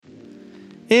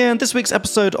In this week's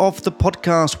episode of the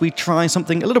podcast, we try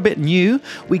something a little bit new.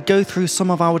 We go through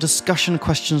some of our discussion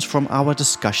questions from our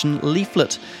discussion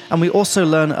leaflet. And we also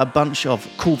learn a bunch of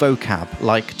cool vocab,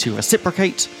 like to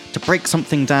reciprocate, to break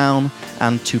something down,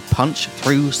 and to punch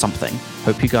through something.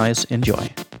 Hope you guys enjoy.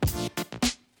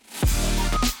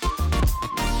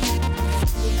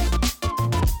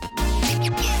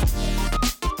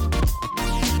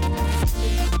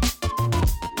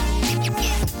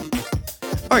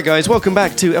 Alright guys, welcome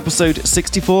back to episode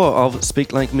 64 of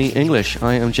Speak Like Me English.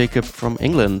 I am Jacob from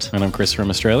England. And I'm Chris from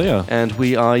Australia. And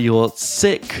we are your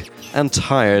sick and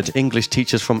tired English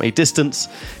teachers from a distance,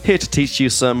 here to teach you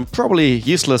some probably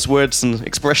useless words and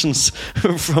expressions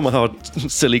from our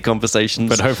silly conversations.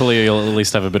 But hopefully you'll at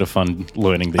least have a bit of fun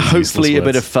learning these Hopefully useless a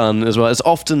bit of words. fun as well. It's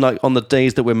often like on the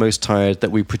days that we're most tired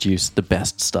that we produce the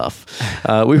best stuff.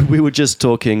 We were just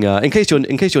talking, in case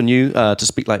you're new to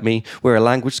Speak Like Me, we're a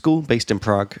language school based in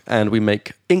Prague and we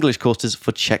make English courses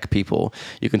for Czech people.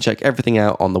 You can check everything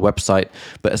out on the website,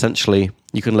 but essentially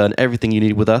you can learn everything you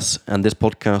need with us, and this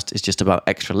podcast is just about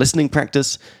extra listening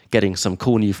practice, getting some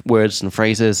cool new words and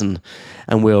phrases, and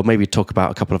we'll maybe talk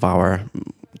about a couple of our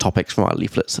topics from our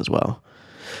leaflets as well.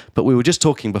 But we were just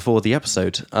talking before the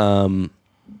episode,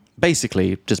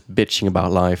 basically just bitching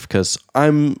about life, because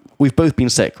we've both been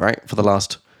sick, right, for the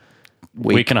last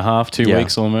week and a half, 2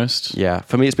 weeks almost. Yeah,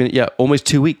 for me it's been almost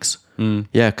 2 weeks.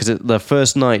 Yeah, because the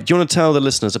first night. Do you want to tell the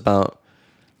listeners about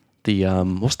the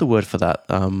what's the word for that?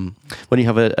 When you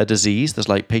have a disease, there's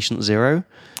like patient zero.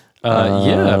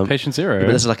 Patient zero. But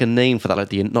there's like a name for that,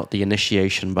 like not the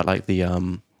initiation, but like the you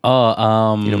know what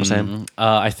I'm saying?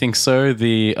 I think so. It's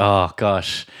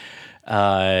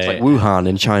like Wuhan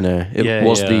in China. It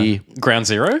was the Ground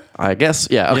Zero? I guess.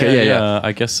 Yeah. Okay. Yeah.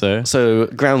 I guess so. So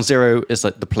Ground Zero is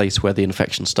like the place where the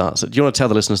infection starts. Do you want to tell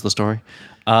the listeners the story?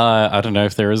 I don't know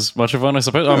if there is much of one, I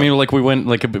suppose. I mean, like we went,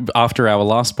 like after our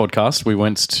last podcast, we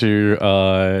went to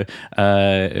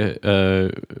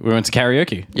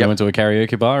karaoke. Yep. We went to a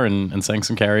karaoke bar and sang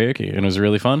some karaoke, and it was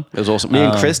really fun. It was awesome. Me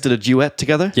and Chris did a duet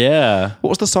together. Yeah. What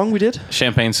was the song we did?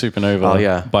 Champagne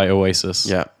Supernova by Oasis.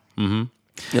 Yeah. Mm-hmm.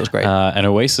 It was great. And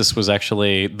Oasis was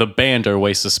actually, the band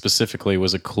Oasis specifically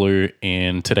was a clue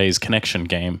in today's Connection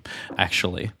game,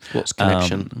 actually. What's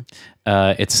Connection?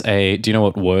 Do you know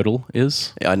what Wordle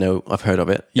is? Yeah, I know. I've heard of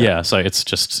it. Yeah, so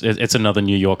it's another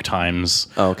New York Times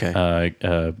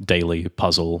daily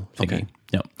puzzle thingy. Okay.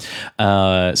 Yeah.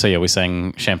 We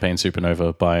sang Champagne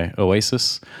Supernova by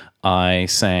Oasis. I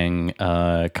sang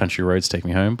Country Roads Take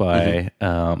Me Home by,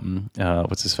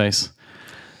 what's his face?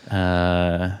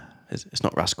 It's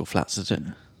not Rascal Flatts, is it?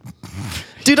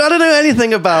 Dude, I don't know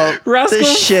anything about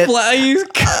this shit. Dude,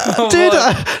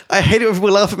 I hate it when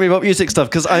people laugh at me about music stuff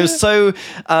because I'm so,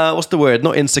 what's the word?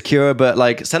 Not insecure, but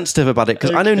like sensitive about it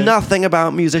because I know nothing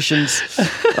about musicians.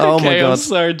 Oh my God. I'm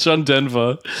sorry, John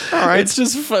Denver. All right. It's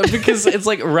just fun because it's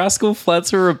like Rascal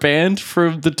Flatts were a band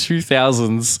from the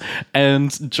 2000s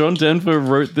and John Denver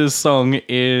wrote this song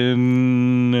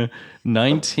in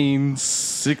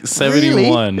 1971.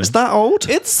 Really? Is that old?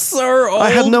 It's so old.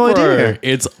 I had no idea.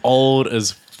 It's old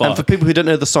as fuck. And for people who don't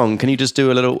know the song, can you just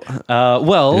do a little?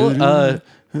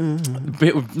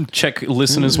 Czech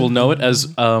listeners will know it as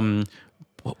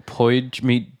Pojď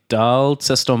mi dál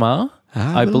cestomá,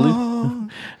 I believe.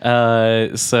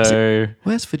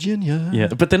 West Virginia. Yeah,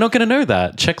 but they're not going to know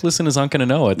that. Czech listeners aren't going to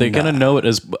know it. They're going to know it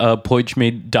as Pojď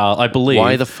mi dál, I believe.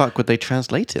 Why the fuck would they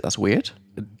translate it? That's weird.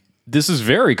 This is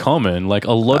very common. Like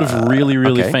a lot of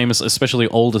really famous, especially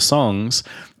older songs,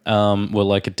 were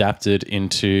like adapted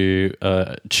into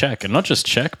Czech, and not just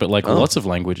Czech, but like lots of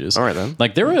languages. All right then.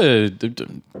 Like there are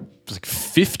like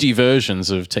 50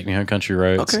 versions of "Take Me Home, Country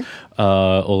Roads"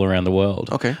 all around the world.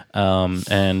 Okay. I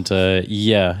wanted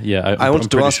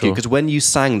to ask you because when you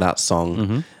sang that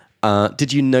song.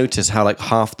 Did you notice how like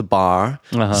half the bar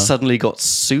suddenly got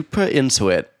super into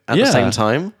it at the same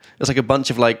time? It's like a bunch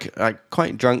of like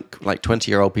quite drunk, like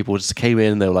 20-year-old people just came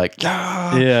in and they were like,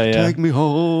 take me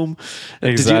home.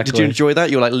 Exactly. Did you enjoy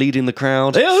that? You were like leading the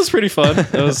crowd? Yeah, it was pretty fun.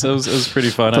 It was pretty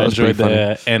fun. I enjoyed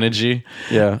their energy.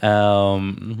 Yeah.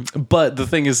 But the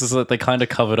thing is that they kind of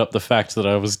covered up the fact that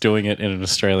I was doing it in an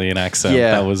Australian accent.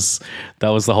 Yeah. That was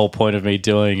the whole point of me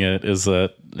doing it. Is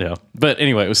that But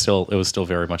anyway, it was still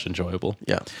very much enjoyable.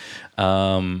 Yeah.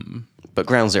 But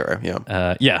Ground Zero,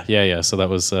 yeah. So that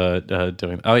was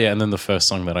doing. Oh yeah, and then the first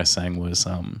song that I sang was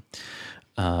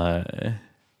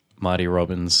Marty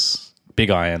Robbins' "Big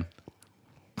Iron."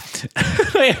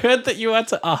 I heard that you had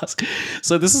to ask.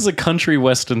 So this is a country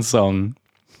western song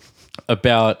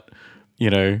about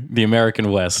the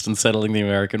American West and settling the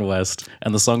American West.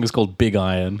 And the song is called Big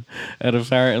Iron. And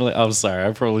apparently, I'm sorry,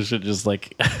 I probably should just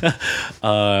like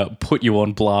put you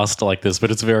on blast like this, but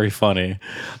it's very funny.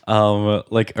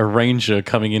 Like a ranger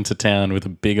coming into town with a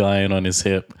big iron on his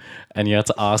hip, and you have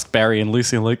to ask Barry and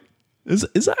Lucy, like,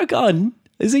 is that a gun?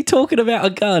 Is he talking about a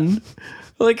gun?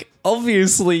 Like,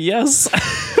 obviously, yes.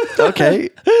 Okay.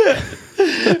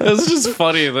 It's just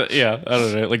funny that, I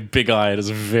don't know, like Big Iron is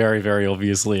very, very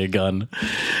obviously a gun.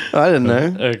 I didn't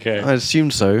know. Okay. I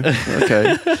assumed so.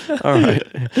 Okay. All right.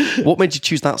 What made you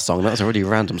choose that song? That was a really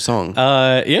random song.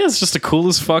 It's just a cool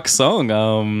as fuck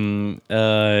song.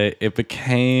 It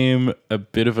became a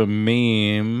bit of a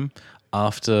meme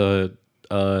after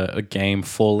a game,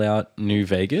 Fallout New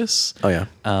Vegas. Oh, yeah.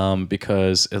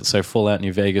 Because Fallout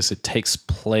New Vegas, it takes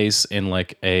place in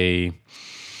like a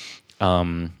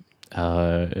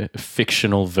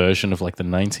fictional version of like the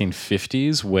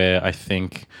 1950s, where I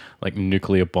think like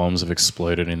nuclear bombs have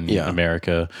exploded in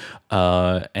America.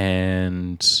 Anyway,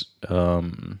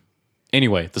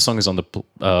 the song is on the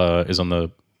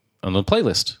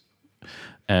playlist,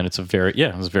 and it's a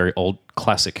very old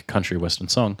classic country western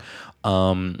song.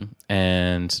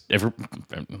 And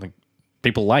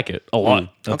people like it a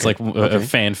lot. It's like a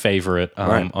fan favorite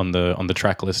on the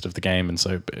track list of the game, and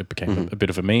so it became a bit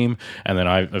of a meme. And then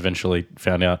I eventually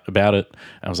found out about it,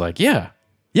 and I was like, yeah,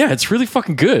 it's really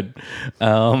fucking good.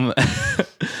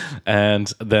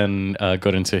 And then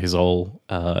got into his whole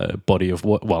body of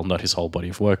work. Well, not his whole body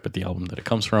of work, but the album that it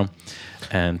comes from.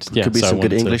 And could be some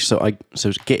good English. So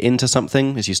get into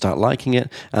something as you start liking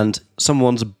it, and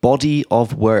someone's body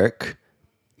of work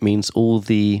means all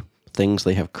the things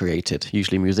they have created,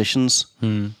 usually musicians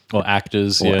or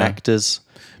actors, actors.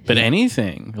 But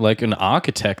anything like an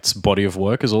architect's body of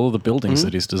work is all of the buildings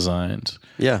that he's designed.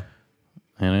 Yeah,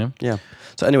 Yeah.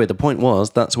 So anyway, the point was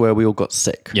that's where we all got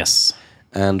sick. Yes,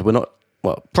 and we're not.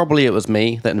 Well, probably it was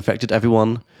me that infected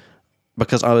everyone,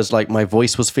 because I was like, my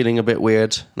voice was feeling a bit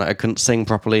weird, like I couldn't sing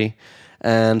properly,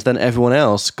 and then everyone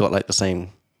else got like the same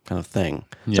kind of thing.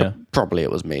 Yeah. So probably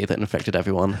it was me that infected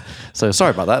everyone. So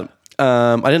sorry about that.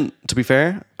 I didn't. To be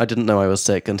fair, I didn't know I was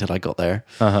sick until I got there.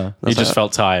 You just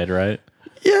felt tired, right?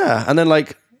 Yeah, and then I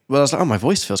was like, oh, my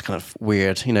voice feels kind of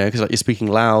weird, because like you're speaking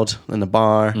loud in the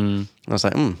bar. And I was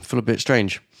like, feel a bit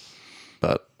strange,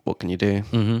 but what can you do?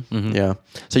 Yeah.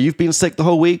 So you've been sick the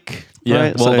whole week. Yeah.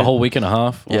 Right? Well, the whole week and a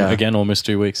half. Yeah. Again, almost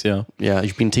 2 weeks. Yeah. Yeah.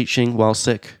 You've been teaching while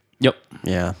sick. Yep.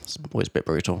 Yeah. It's always a bit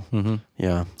brutal.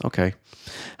 Yeah. Okay.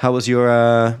 How was your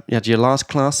you had your last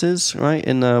classes, right,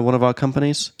 in one of our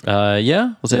companies?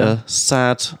 Yeah. Was it a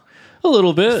sad a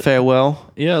little bit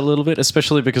farewell? Yeah, a little bit,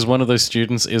 especially because one of those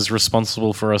students is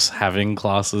responsible for us having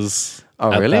classes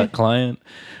at really? that client.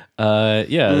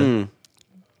 Yeah.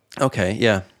 Okay,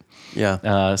 yeah.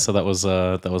 Yeah. So that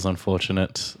was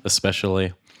unfortunate,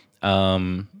 especially.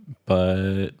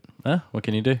 But what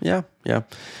can you do? Yeah, yeah.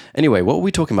 Anyway, what were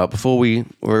we talking about before we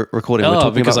were recording? We're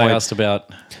talking because about I asked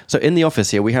about... So in the office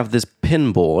here, we have this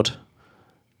pin board.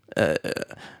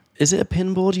 Is it a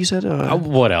pin board, you said?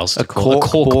 What else to call cork a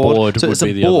cork board so would it's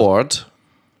be a the board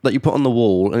that you put on the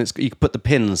wall, and you can put the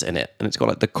pins in it, and it's got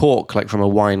like the cork, like from a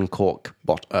wine cork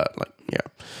a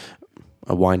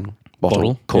wine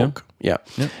bottle cork. Yeah.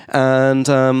 And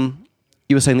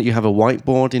you were saying that you have a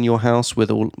whiteboard in your house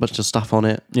with a bunch of stuff on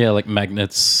it. Yeah, like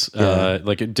magnets,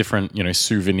 like different,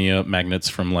 souvenir magnets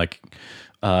from like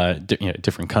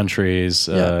different countries,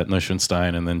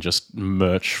 Neuschwanstein, and then just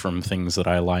merch from things that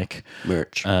I like.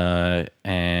 Merch.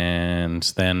 And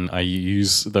then I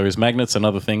use those magnets and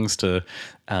other things to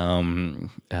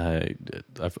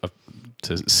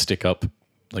stick up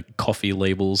like coffee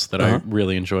labels that I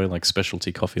really enjoy, like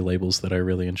specialty coffee labels that I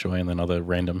really enjoy, and then other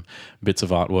random bits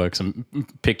of artworks and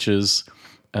pictures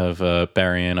of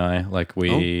Barry and I. Like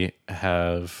we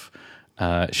have,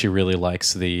 she really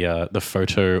likes the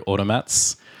photo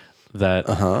automats that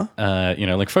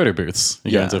like photo booths.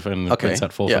 You go into and prints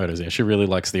out full photos. Yeah, she really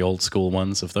likes the old school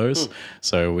ones of those.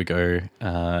 So we go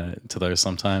to those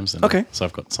sometimes. And so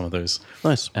I've got some of those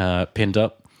pinned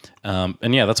up.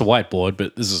 And yeah, that's a whiteboard,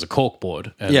 but this is a cork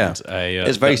board. And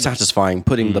it's very satisfying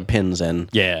putting the pins in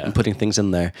and putting things in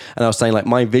there. And I was saying, like,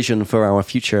 my vision for our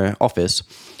future office,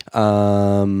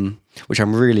 which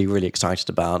I'm really, really excited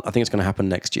about. I think it's going to happen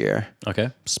next year. Okay.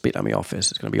 Speed Army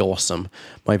office. It's going to be awesome.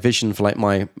 My vision for like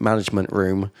my management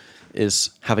room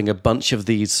is having a bunch of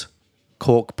these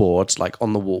cork boards like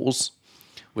on the walls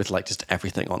with like just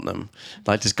everything on them,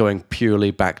 like just going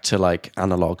purely back to like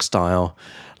analog style,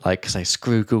 like say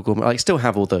screw Google, like still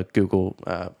have all the Google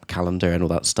Calendar and all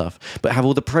that stuff, but have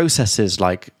all the processes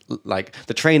like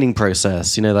the training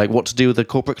process, you know, like what to do with the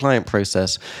corporate client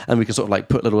process, and we can sort of like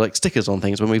put little like stickers on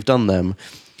things when we've done them.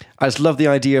 I just love the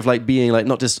idea of like being like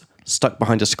not just stuck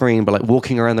behind a screen, but like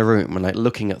walking around the room and like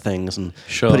looking at things and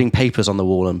putting papers on the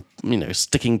wall and, you know,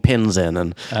 sticking pins in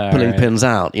and pulling pins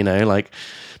out, you know, like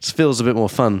it just feels a bit more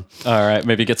fun. All right,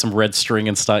 maybe get some red string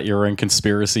and start your own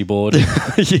conspiracy board.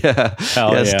 Yeah,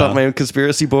 start my own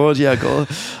conspiracy board. Yeah, God,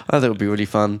 I think it would be really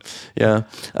fun. Yeah.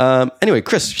 Anyway,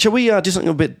 Chris, shall we do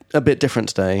something a bit different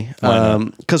today?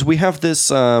 Because we have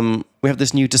this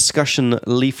new discussion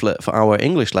leaflet for our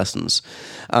English lessons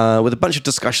with a bunch of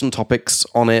discussion topics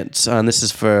on it, and this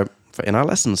is for in our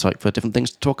lessons, like for different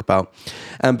things to talk about.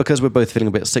 And because we're both feeling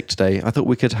a bit sick today, I thought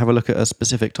we could have a look at a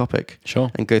specific topic.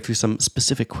 Sure. And go through some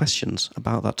specific questions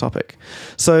about that topic.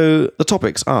 So the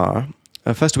topics are,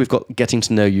 first we've got getting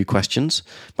to know you questions,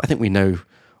 but I think we know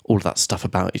all of that stuff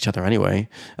about each other anyway.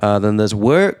 Then there's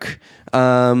work.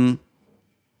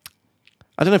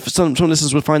 I don't know if some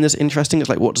listeners will find this interesting. It's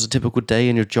like, what does a typical day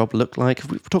in your job look like?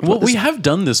 Have we talked about this? We have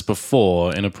done this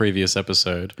before in a previous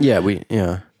episode. Yeah,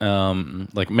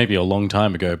 like maybe a long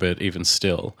time ago, but even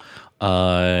still.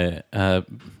 But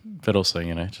also,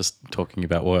 you know, just talking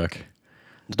about work.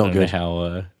 It's not good.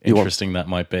 How interesting that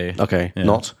might be. Okay, yeah.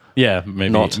 Not? Yeah,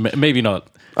 maybe not. Maybe not.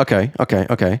 Okay.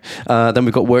 Then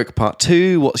we've got work part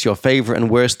 2. What's your favourite and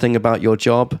worst thing about your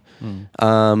job?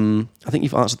 I think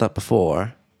you've answered that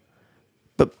before.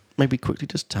 Maybe quickly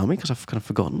just tell me, because I've kind of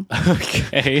forgotten.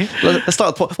 Okay. Let's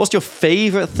start with, what's your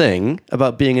favourite thing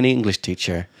about being an English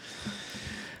teacher?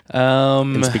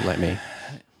 And speak like me.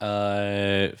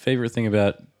 Favourite thing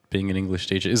about being an English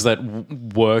teacher is that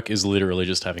work is literally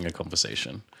just having a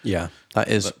conversation. Yeah, that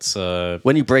is. That's,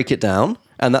 when you break it down,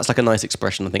 and that's like a nice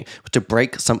expression, I think, to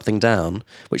break something down,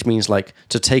 which means like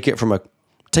to take it to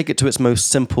its most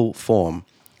simple form.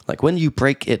 Like when you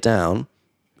break it down,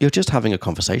 you're just having a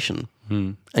conversation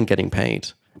and getting paid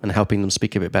and helping them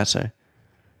speak a bit better.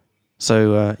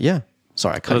 So yeah,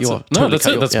 sorry, I cut you off. No, that's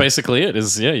it. That's basically it.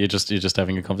 You're just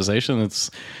having a conversation.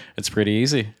 It's pretty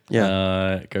easy.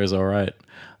 Yeah, it goes all right.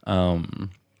 No,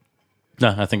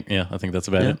 I think that's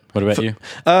about it. What about you?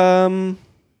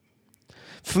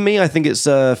 For me, I think it's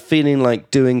feeling like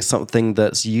doing something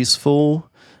that's useful.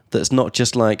 That's not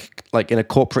just like in a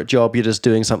corporate job, you're just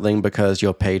doing something because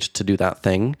you're paid to do that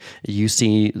thing. You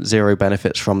see zero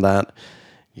benefits from that.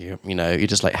 You're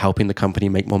just like helping the company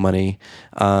make more money.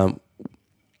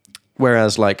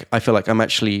 Whereas like I feel like I'm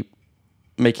actually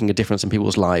making a difference in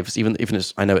people's lives, even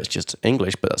if I know it's just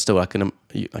English, but that's still like an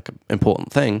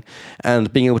important thing.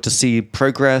 And being able to see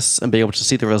progress and being able to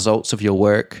see the results of your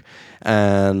work,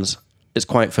 and it's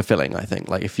quite fulfilling, I think.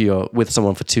 Like if you're with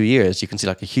someone for 2 years, you can see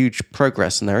like a huge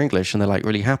progress in their English and they're like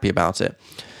really happy about it.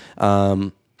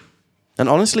 And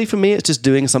honestly, for me, it's just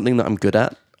doing something that I'm good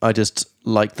at. I just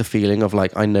like the feeling of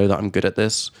like, I know that I'm good at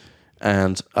this,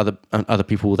 and other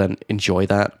people will then enjoy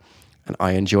that, and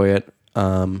I enjoy it.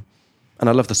 And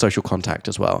I love the social contact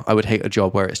as well. I would hate a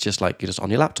job where it's just like you're just on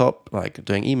your laptop, like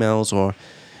doing emails, or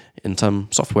in some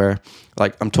software,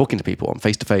 like I'm talking to people, I'm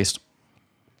face to face.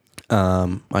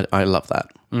 I love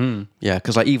that. Yeah,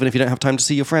 because like even if you don't have time to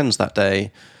see your friends that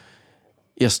day,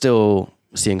 you're still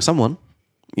seeing someone,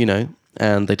 you know,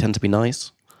 and they tend to be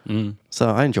nice. So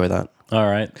I enjoy that. All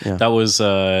right, yeah. That was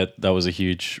a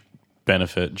huge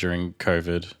benefit during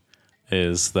COVID,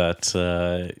 is that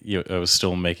I was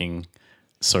still making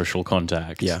social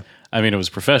contact. Yeah, I mean it was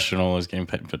professional, I was getting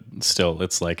paid, but still,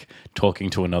 it's like talking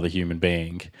to another human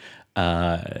being.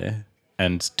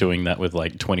 And doing that with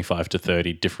like 25 to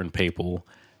 30 different people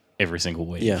every single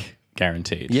week. Yeah.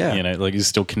 Guaranteed. Yeah. You know, like you're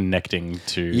still connecting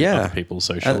to other people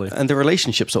socially. And the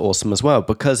relationships are awesome as well,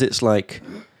 because it's like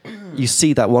you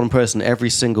see that one person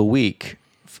every single week,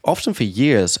 often for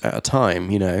years at a time,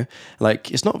 you know.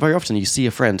 Like it's not very often you see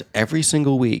a friend every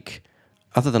single week,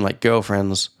 other than like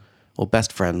girlfriends or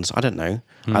best friends. I don't know.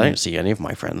 I don't see any of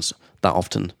my friends that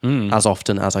often, as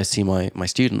often as I see my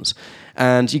students.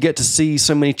 And you get to see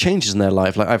so many changes in their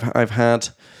life. Like I've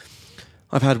had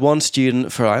one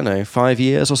student for, I don't know, 5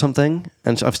 years or something,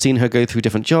 and I've seen her go through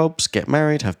different jobs, get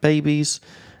married, have babies,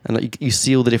 and like you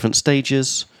see all the different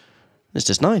stages. It's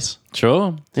just nice.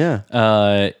 Sure. Yeah.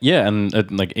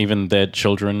 And like even their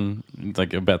children,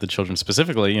 like about the children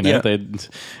specifically, you know, you're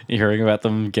hearing about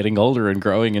them getting older and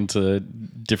growing into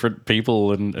different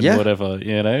people and whatever,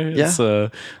 you know. It's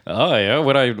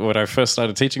when I first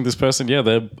started teaching this person,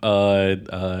 their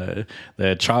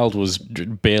child was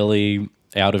barely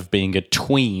out of being a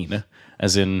tween,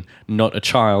 as in not a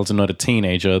child, not a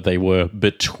teenager. They were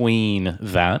between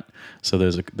that. So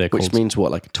they're Which called, means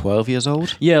what, like 12 years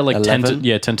old? yeah, like 11?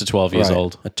 10 to 12 years Right,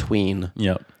 old. a tween.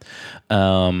 Yeah.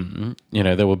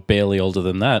 They were barely older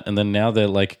than that. And then now they're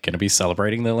like going to be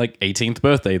celebrating their like 18th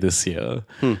birthday this year.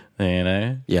 You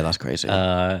know? Yeah, that's crazy.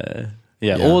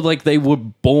 Yeah. Or like they were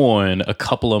born a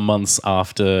couple of months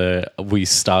after we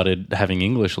started having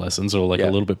English lessons, or like a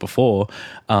little bit before.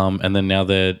 And then now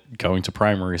they're going to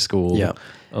primary school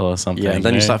or something. Yeah, and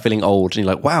then you start feeling old and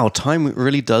you're like, wow, time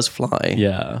really does fly.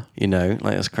 Yeah. You know,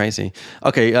 like that's crazy.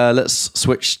 Okay, let's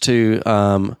switch to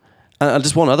and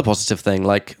just one other positive thing,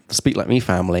 like the Speak Like Me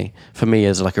family for me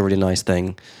is like a really nice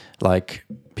thing. Like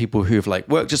people who've like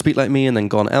worked at Speak Like Me and then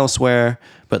gone elsewhere,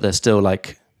 but they're still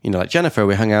like, you know, like Jennifer,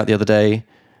 we hung out the other day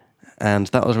and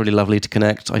that was really lovely to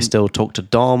connect. I still talk to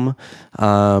Dom.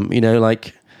 You know,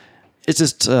 like it's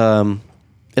just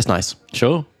it's nice.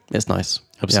 Sure. It's nice.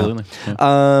 Absolutely.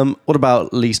 Yeah. What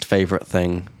about least favorite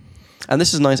thing? And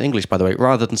this is nice English, by the way.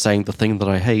 Rather than saying the thing that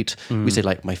I hate, we say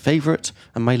like my favorite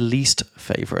and my least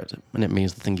favorite, and it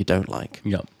means the thing you don't like.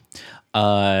 Yeah.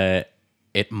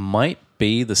 It might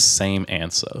be the same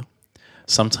answer.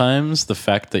 Sometimes the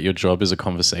fact that your job is a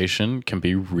conversation can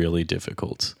be really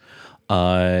difficult,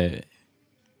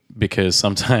 because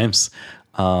sometimes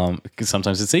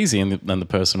it's easy and the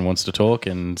person wants to talk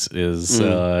and is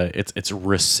it's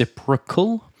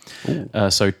reciprocal.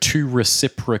 So to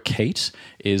reciprocate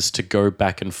is to go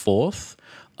back and forth.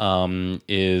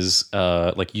 Is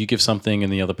like you give something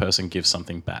and the other person gives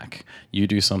something back. You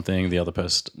do something, the other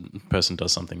person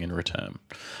does something in return.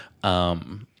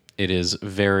 It is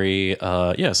very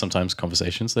sometimes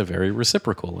conversations, they're very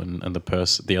reciprocal, and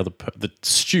the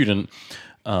student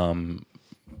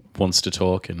wants to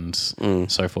talk and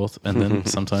so forth, and then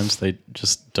sometimes they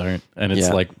just don't, and it's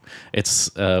like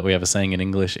we have a saying in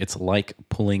English, it's like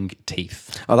pulling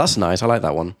teeth. Oh, that's nice. I like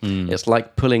that one. It's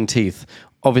like pulling teeth.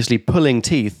 Obviously, pulling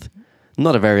teeth,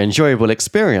 not a very enjoyable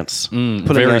experience.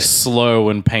 Very slow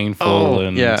and painful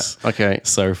and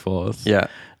so forth. Yeah.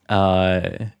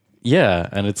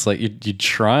 And it's like you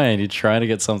try to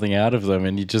get something out of them,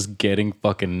 and you're just getting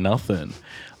fucking nothing.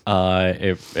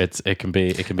 It can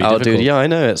be difficult. Dude, yeah, I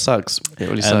know, it sucks. It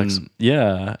really sucks.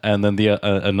 Yeah, and then the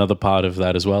another part of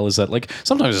that as well is that like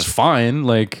sometimes it's fine,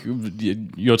 like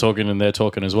you're talking and they're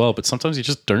talking as well, but sometimes you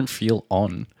just don't feel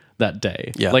on that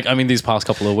day. Yeah. Like I mean, these past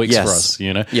couple of weeks for us,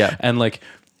 you know. Yeah. And like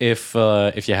if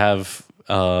you have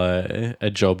a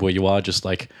job where you are just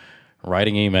like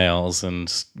writing emails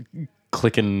and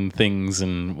clicking things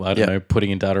and I don't know, putting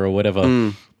in data or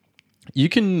whatever. You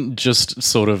can just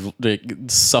sort of like,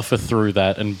 suffer through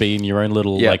that and be in your own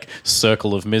little like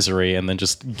circle of misery, and then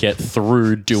just get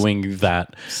through doing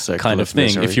that kind of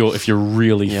thing. Misery. If you're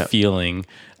really feeling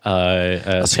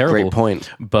That's terrible. a great point.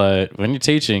 But when you're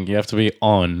teaching, you have to be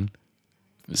on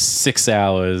 6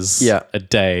 hours a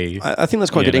day. I think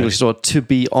that's quite good English as well. To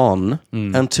be on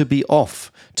and to be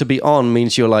off. To be on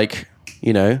means you're like,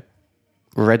 you know,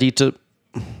 ready to.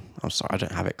 I'm sorry, I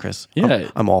don't have it, Chris.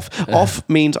 Yeah. I'm off. Off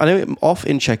means, I know off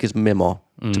in Czech is mimo,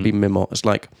 to be mimo. It's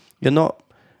like, you're not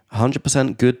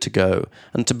 100% good to go.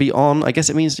 And to be on, I guess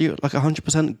it means you're like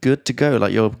 100% good to go.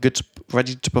 Like you're good,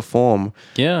 ready to perform.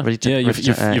 Yeah.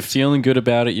 You're feeling good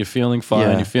about it. You're feeling fine.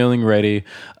 Yeah. You're feeling ready.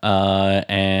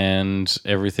 And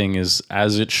everything is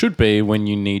as it should be when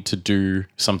you need to do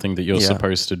something that you're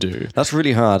supposed to do. That's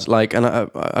really hard. Like, and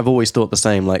I've always thought the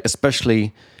same, like,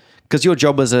 especially because your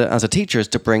job as a teacher is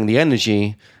to bring the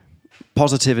energy,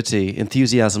 positivity,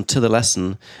 enthusiasm to the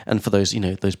lesson. And for those, you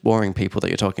know, those boring people that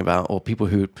you're talking about, or people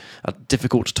who are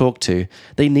difficult to talk to,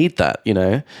 they need that, you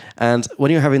know. And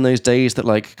when you're having those days that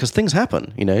like, because things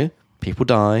happen, you know, people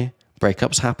die,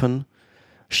 breakups happen,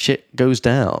 shit goes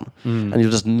down, and you're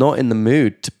just not in the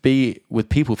mood to be with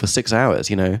people for 6 hours,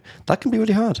 you know, that can be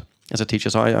really hard as a teacher.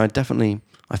 So I definitely,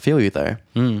 I feel you there.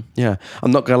 Yeah.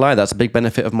 I'm not going to lie. That's a big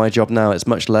benefit of my job now. It's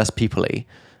much less people-y.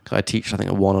 Because I teach, I think,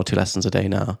 1 or 2 lessons a day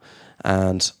now.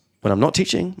 And when I'm not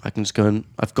teaching, I can just go and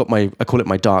I call it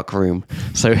my dark room.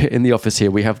 So in the office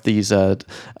here, we have these phone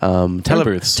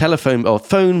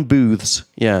booths.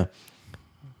 Yeah.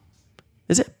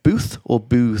 Is it booth or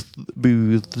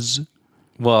booths?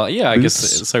 Well, yeah, I guess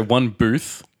Booths? so. 1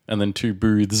 booth and then 2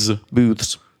 booths.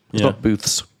 Booths. It's Yeah. not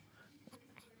booths.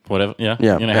 Whatever, yeah.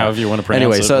 Yeah. You know, however you want to pronounce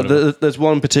anyway, it. so there's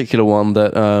one particular one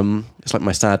that it's like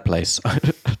my sad place.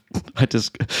 I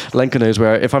just, Lenka knows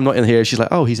where, if I'm not in here, she's like,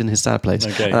 oh, he's in his sad place.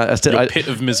 Okay. Your pit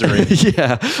of misery.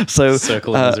 Yeah. So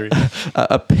Circle of misery.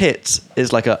 A pit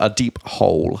is like a deep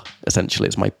hole, essentially.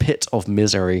 It's my pit of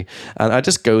misery. And I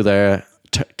just go there,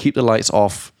 keep the lights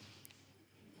off,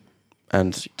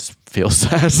 and just feel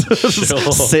sad,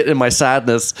 sit in my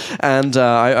sadness. And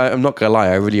I'm not gonna lie,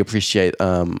 I really appreciate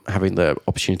having the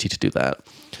opportunity to do that,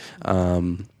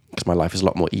 because my life is a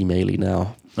lot more emaily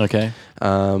now. Okay.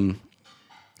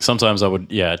 Sometimes I would,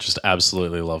 just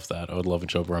absolutely love that. I would love a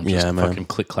job where I'm just fucking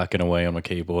click-clacking away on my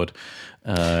keyboard.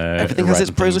 Everything has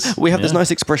its pros. We have this nice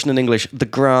expression in English, the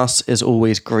grass is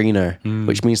always greener,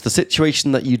 which means the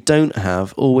situation that you don't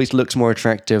have always looks more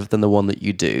attractive than the one that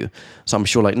you do. So I'm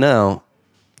sure like now,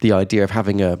 the idea of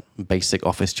having a basic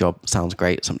office job sounds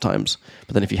great sometimes.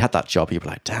 But then if you had that job, you'd be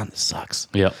like, damn, this sucks.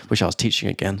 Yeah. Wish I was teaching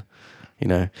again, you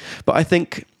know. But I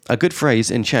think a good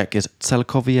phrase in Czech is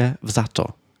celkově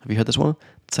vzato. Have you heard this one?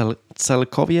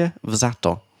 Celkově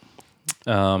vzato.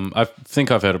 I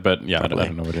think I've heard it, but I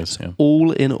don't know what it is. Yeah.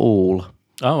 All in all.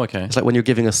 Oh, okay. It's like when you're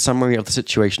giving a summary of the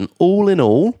situation. All in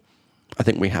all, I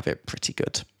think we have it pretty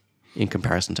good in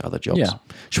comparison to other jobs. Yeah.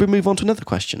 Should we move on to another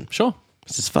question? Sure.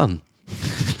 This is fun.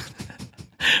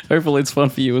 Hopefully it's fun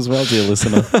for you as well, dear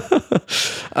listener.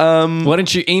 Why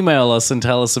don't you email us and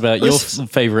tell us about your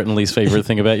favorite and least favorite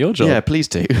thing about your job? Yeah, please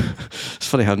do. It's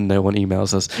funny how no one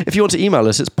emails us. If you want to email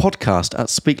us, it's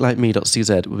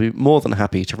podcast@speaklikeme.cz. We'll be more than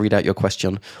happy to read out your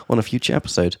question on a future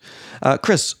episode.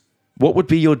 Chris, what would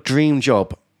be your dream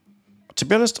job? To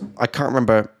be honest, I can't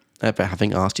remember ever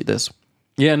having asked you this.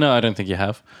 Yeah, no, I don't think you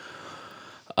have.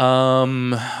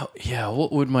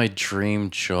 What would my dream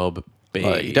job be?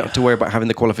 You don't have to worry about having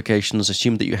the qualifications.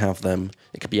 Assume that you have them.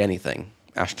 It could be anything.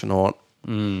 Astronaut,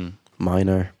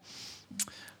 miner,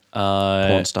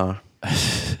 porn star.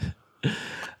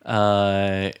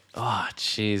 Yeah,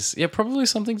 probably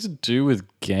something to do with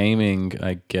gaming,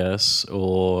 I guess,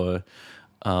 or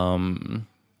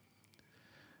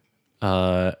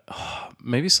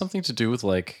maybe something to do with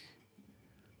like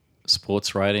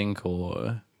sports writing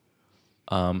or.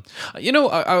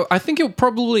 I think it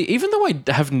probably, even though I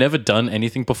have never done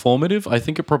anything performative, I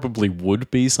think it probably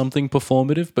would be something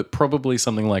performative, but probably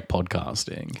something like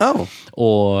podcasting. Oh.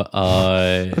 Or,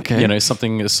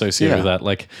 something associated with that.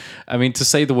 Like, I mean, to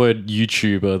say the word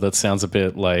YouTuber, that sounds a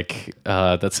bit like,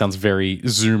 that sounds very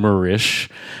Zoomerish.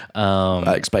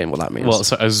 Explain what that means. Well,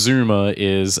 so a Zoomer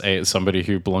is somebody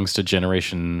who belongs to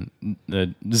Generation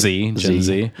Gen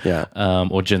Z. Yeah.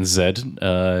 Or Gen Z.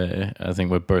 I think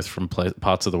we're both from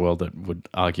parts of the world that would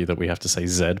argue that we have to say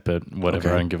Z, but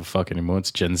whatever, I don't give a fuck anymore. It's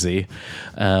Gen Z.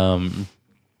 And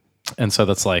so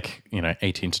that's like,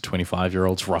 18 to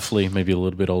 25-year-olds, roughly, maybe a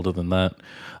little bit older than that,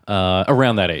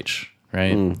 around that age,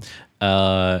 right?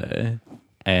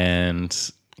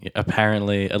 And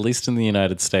apparently, at least in the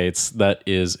United States, that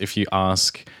is, if you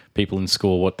ask people in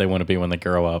school what they want to be when they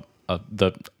grow up,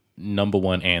 the number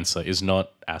one answer is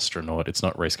not astronaut, it's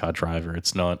not race car driver,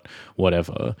 it's not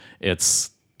whatever,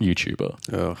 it's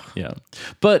YouTuber. Oh. Yeah.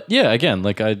 But yeah, again,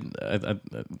 like I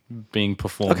being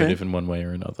performative in one way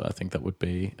or another, I think that would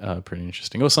be pretty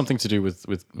interesting. Or something to do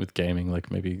with gaming, like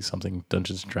maybe something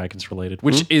Dungeons and Dragons related,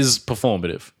 which is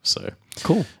performative. So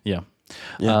cool. Yeah.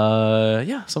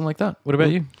 Something like that. What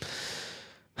about you?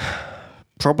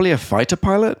 Probably a fighter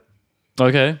pilot.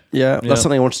 Okay. Yeah, that's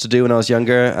something I wanted to do when I was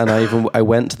younger, and I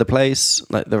went to the place,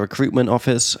 like the recruitment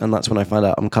office, and that's when I found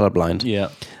out I'm colorblind. Yeah.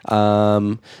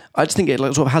 I just think it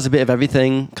like sort of has a bit of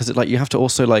everything, because it like you have to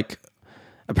also like,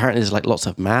 apparently there's like lots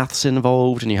of maths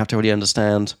involved, and you have to really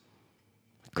understand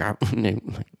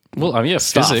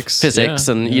physics,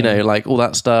 and you know, like all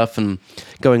that stuff, and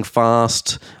going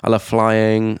fast. I love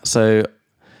flying, so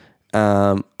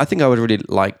I think I would really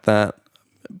like that.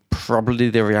 Probably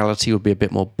the reality would be a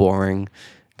bit more boring,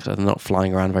 because they're not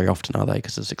flying around very often, are they?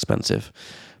 Because it's expensive.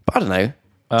 But I don't know.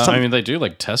 I mean, they do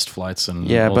like test flights and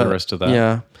all the rest of that.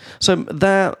 Yeah. So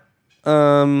that.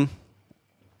 But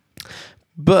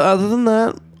other than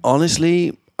that,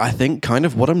 honestly, I think kind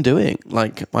of what I'm doing.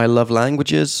 Like, I love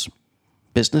languages.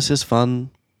 Business is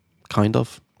fun, kind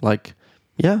of. Like,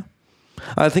 yeah.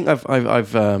 I think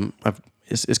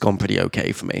it's gone pretty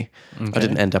okay for me. Okay. I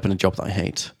didn't end up in a job that I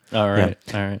hate. All right.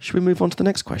 Yeah. All right. Should we move on to the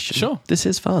next question? Sure. This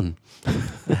is fun.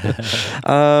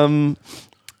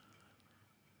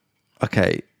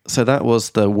 Okay. So that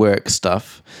was the work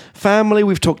stuff. Family,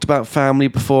 we've talked about family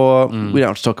before. We don't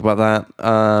have to talk about that.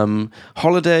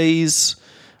 Holidays,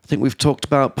 I think we've talked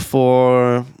about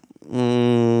before.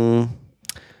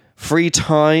 Free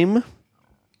time.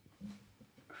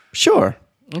 Sure.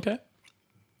 Okay.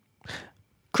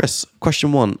 Chris,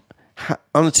 question 1.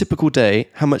 On a typical day,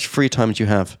 how much free time do you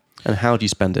have, and how do you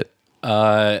spend it?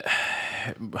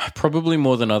 Probably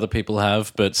more than other people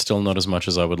have, but still not as much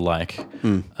as I would like,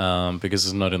 because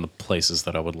it's not in the places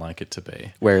that I would like it to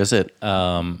be. Where is it?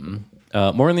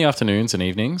 More in the afternoons and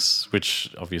evenings,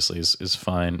 which obviously is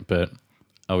fine, but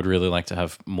I would really like to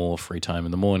have more free time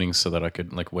in the mornings so that I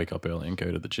could like wake up early and go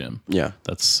to the gym. Yeah.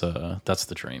 That's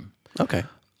the dream. Okay.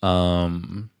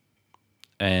 And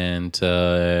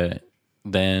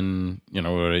then, you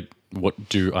know, what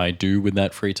do I do with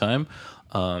that free time?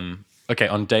 Okay,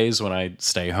 on days when I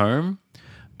stay home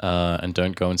and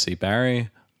don't go and see Barry,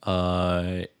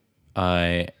 I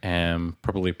am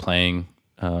probably playing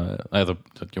either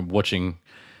watching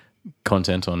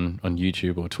content on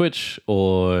YouTube or Twitch,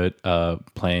 or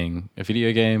playing a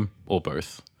video game, or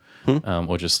both.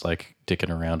 Or just like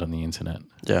dicking around on the internet.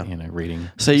 Yeah. You know,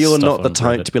 reading. So you're stuff not the on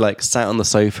type Reddit. to be like sat on the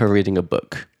sofa reading a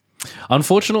book.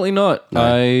 Unfortunately not.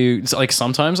 Like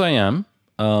sometimes I am.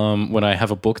 When I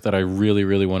have a book that I really,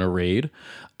 really want to read.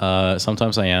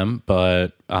 Sometimes I am, but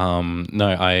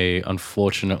no,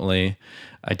 unfortunately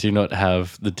I do not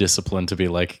have the discipline to be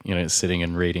like, you know, sitting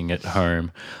and reading at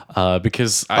home,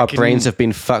 because Our brains have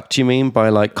been fucked, you mean, by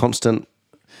like constant,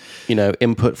 you know,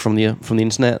 input from the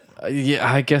internet?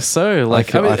 Yeah, I guess so.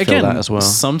 Like, I feel again, that as well.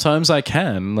 Sometimes I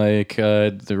can. Like,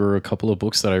 there were a couple of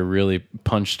books that I really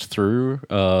punched through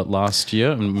last year.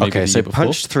 And maybe Okay, the so year before.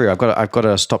 punched through. I've got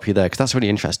to stop you there because that's really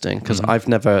interesting. Because I've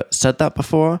never said that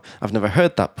before. I've never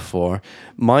heard that before.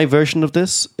 My version of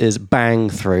this is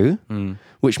bang through,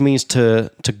 which means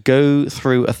to go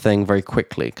through a thing very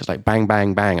quickly. Because like bang,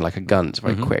 bang, bang, like a gun. It's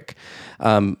very quick.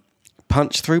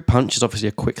 Punch through. Punch is obviously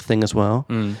a quick thing as well.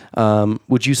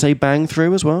 Would you say bang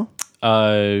through as well?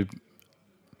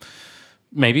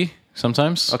 Maybe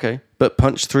sometimes. Okay, but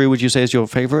punch through, would you say is your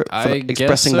favorite for I expressing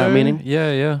guess so. that meaning?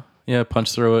 Yeah.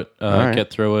 Punch through it. right. Get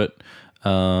through it.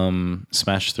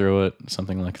 Smash through it.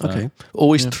 Something like that. Okay,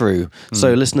 always through.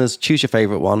 So listeners, choose your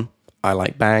favorite one. I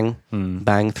like bang,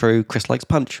 bang through. Chris likes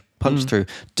punch through.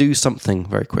 Do something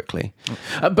very quickly.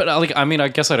 But like, I mean, I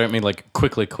guess I don't mean like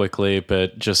quickly,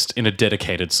 but just in a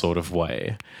dedicated sort of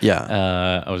way.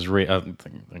 Yeah.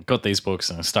 I got these books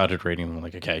and I started reading them.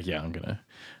 Like, okay, yeah, I'm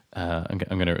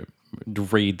gonna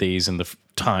read these in the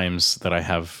times that I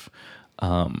have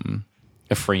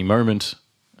a free moment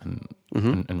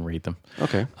and read them.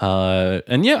 Okay.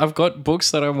 And yeah, I've got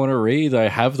books that I want to read. I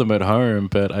have them at home,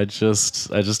 but I just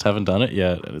haven't done it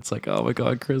yet. And it's like, oh my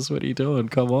God, Chris, what are you doing?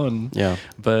 Come on. Yeah.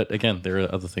 But again, there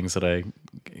are other things that I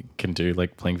can do,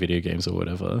 like playing video games or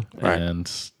whatever. Right.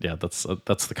 And yeah, that's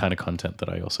the kind of content that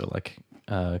I also like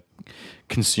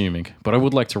consuming. But I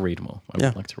would like to read more. I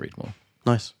would like to read more.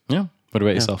 Nice. Yeah. What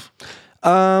about yourself?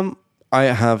 I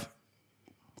have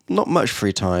not much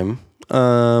free time.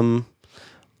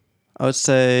 I would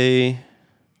say,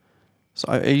 so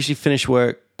I usually finish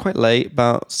work quite late,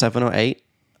 about 7 or 8.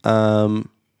 I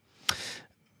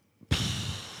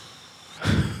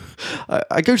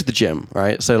go to the gym,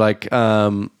 right? So like,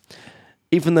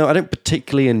 even though I don't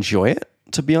particularly enjoy it,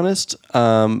 to be honest,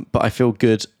 but I feel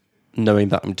good knowing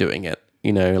that I'm doing it.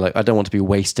 You know, like I don't want to be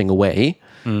wasting away.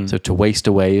 So to waste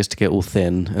away is to get all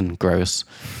thin and gross,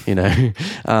 you know.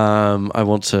 I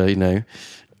want to, you know,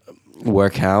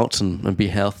 work out and be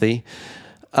healthy.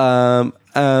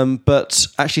 But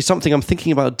actually something I'm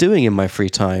thinking about doing in my free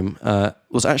time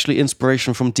was actually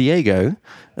inspiration from Diego.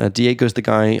 Diego's the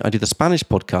guy I do the Spanish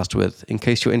podcast with. In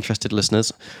case you're interested,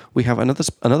 listeners, we have another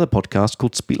podcast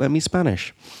called Speak Like Me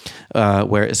Spanish,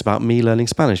 where it's about me learning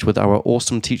Spanish with our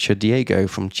awesome teacher Diego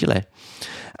from Chile.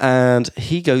 And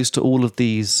he goes to all of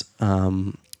these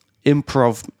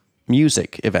improv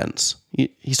music events.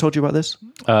 He's told you about this?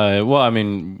 Well, I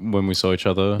mean, when we saw each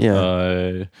other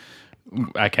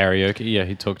at karaoke, yeah,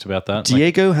 he talked about that.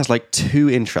 Diego has like 2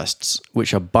 interests,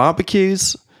 which are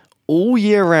barbecues all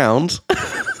year round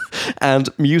and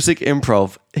music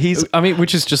improv.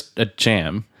 Which is just a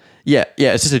jam. Yeah,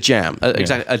 it's just a jam.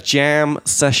 Exactly, a jam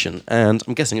session. And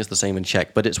I'm guessing it's the same in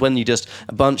Czech, but it's when you just,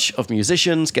 a bunch of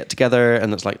musicians get together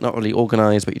and it's like not really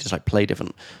organized, but you just like play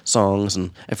different songs and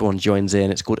everyone joins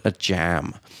in. It's called a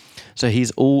jam. So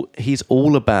he's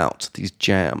all about these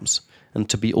jams. And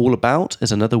to be all about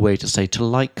is another way to say to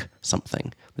like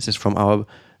something. This is from our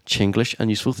Chinglish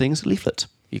and Useful Things leaflet.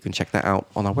 You can check that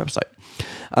out on our website.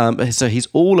 So he's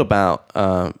all about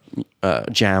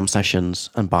jam sessions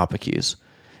and barbecues.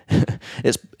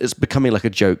 It's becoming like a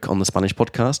joke on the Spanish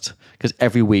podcast because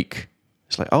every week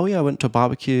it's like, oh yeah, I went to a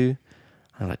barbecue.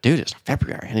 And I'm like, dude, it's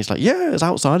February. And he's like, yeah, it's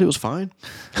outside. It was fine.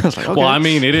 I was like, okay. Well, I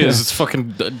mean, it is. It's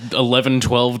fucking 11,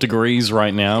 12 degrees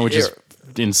right now, which is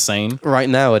insane. Right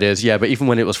now it is, yeah. But even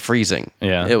when it was freezing,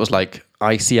 Yeah. it was like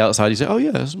icy outside. You say, oh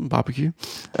yeah, there's some barbecue.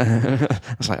 I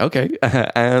was like, okay.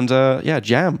 And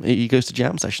jam. He goes to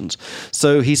jam sessions.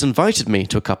 So he's invited me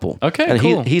to a couple. Okay, and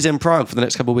cool. He's in Prague for the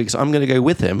next couple of weeks. So I'm going to go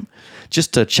with him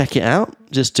just to check it out.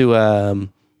 Just to,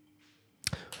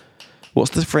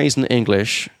 what's the phrase in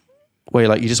English? where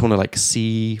like you just want to like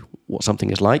see what something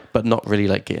is like, but not really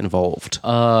like get involved.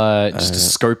 Just to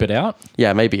scope it out.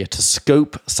 Yeah, maybe to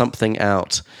scope something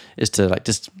out is to like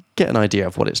just get an idea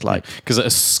of what it's like. Because a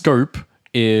scope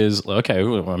is okay.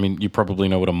 I mean, you probably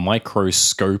know what a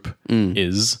microscope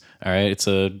is. All right, it's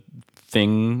a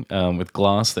thing with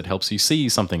glass that helps you see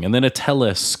something, and then a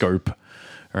telescope.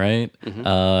 Right.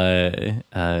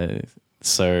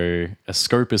 So a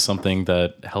scope is something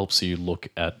that helps you look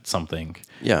at something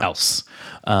else.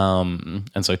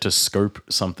 And so to scope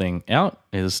something out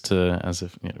is to, as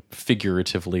if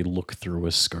figuratively look through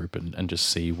a scope and just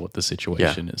see what the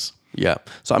situation is. Yeah.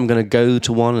 So I'm going to go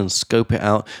to one and scope it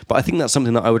out. But I think that's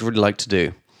something that I would really like to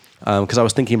do. Because I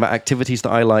was thinking about activities that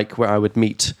I like where I would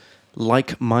meet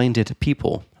like-minded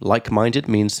people. Like-minded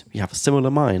means you have similar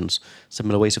minds,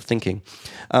 similar ways of thinking.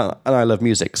 And I love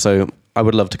music, so I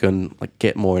would love to go and like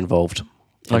get more involved.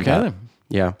 Okay. That.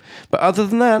 Yeah. But other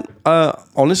than that,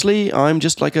 honestly, I'm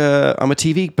just like I'm a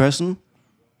TV person.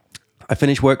 I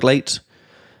finish work late.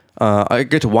 I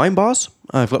go to wine bars.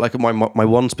 I've got like my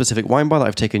one specific wine bar that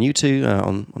I've taken you to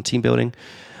on team building.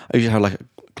 I usually have like a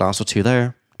glass or two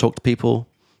there, talk to people,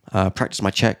 practice my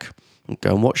check, and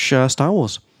go and watch Star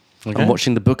Wars. Okay. I'm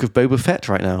watching the Book of Boba Fett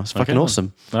right now. It's fucking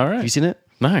awesome. All right. Have you seen it?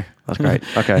 No. That's great.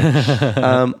 Okay.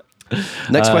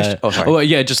 Next question. Oh, sorry. Well,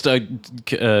 yeah, just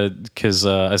because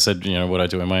I said, what I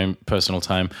do in my personal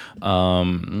time.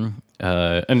 And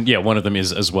yeah, one of them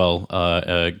is as well,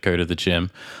 go to the gym.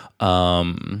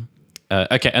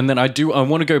 Okay, and then I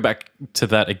want to go back to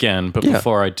that again, but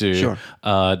before I do, sure.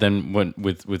 Then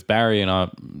with Barry in our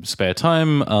spare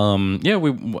time,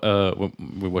 we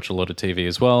watch a lot of TV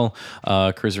as well.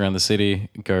 Cruise around the city,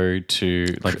 go to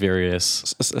like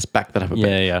various. Let's back that up a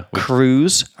bit. Yeah.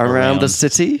 Cruise around the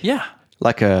city. Yeah,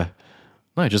 like a.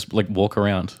 No, just like walk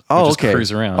around. Oh, just okay.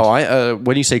 Cruise around. Oh,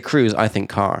 when you say cruise, I think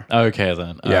car. Okay,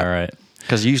 then. Yeah. All right.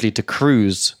 Because usually to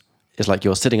cruise is like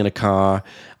you're sitting in a car,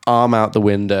 arm out the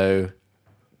window.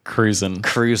 Cruising.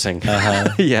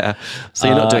 Yeah. So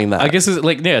you're not doing that. I guess it's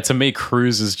like, to me,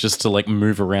 cruise is just to like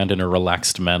move around in a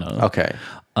relaxed manner. Okay.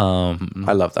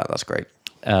 I love that. That's great.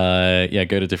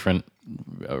 Go to different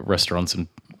restaurants and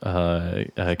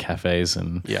cafes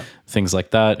and things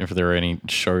like that. If there are any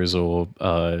shows or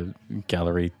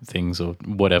gallery things or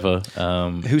whatever.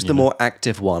 Who's the more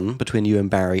active one between you and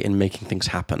Barry in making things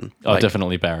happen? Oh,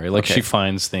 definitely Barry. Like she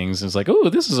finds things and it's like, oh,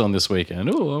 this is on this weekend.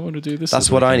 Oh, I want to do this. That's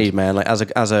what I need, man. Like as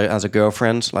a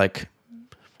girlfriend, like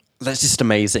that's just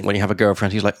amazing when you have a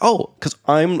girlfriend who's like, oh, because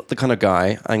I'm the kind of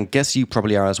guy, and guess you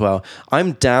probably are as well.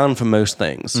 I'm down for most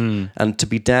things, and to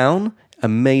be down,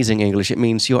 amazing English. It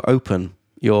means you're open.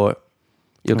 You're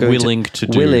willing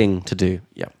to do.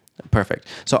 Yeah, perfect.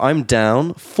 So I'm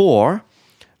down for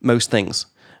most things,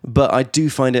 but I do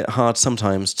find it hard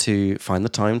sometimes to find the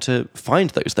time to find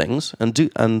those things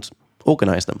and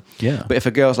organize them. Yeah. But if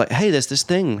a girl's like, hey, there's this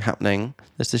thing happening,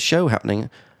 there's this show happening,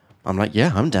 I'm like,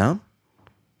 yeah, I'm down.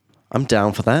 I'm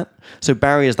down for that. So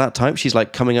Barry is that type. She's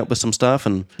like coming up with some stuff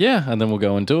and and then we'll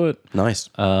go and do it. Nice.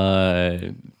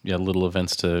 Little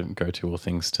events to go to or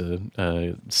things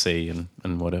to see and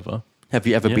whatever. Have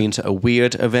you ever been to a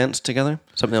weird event together?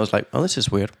 Something that was like, oh, this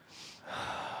is weird.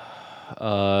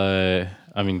 I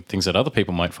mean, things that other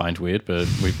people might find weird, but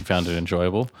we found it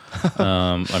enjoyable.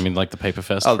 I mean, like the Paper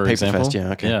Fest, for example. Fest,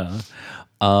 yeah, okay. Yeah.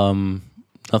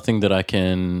 Nothing that I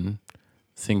can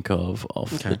think of off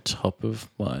the top of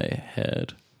my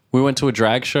head. We went to a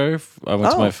drag show. I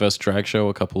went to my first drag show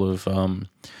a couple of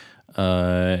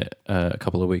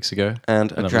weeks ago.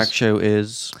 And a drag show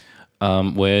is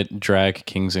where drag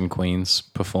kings and queens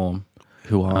perform.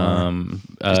 Who are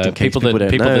people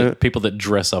that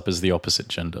dress up as the opposite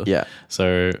gender. Yeah.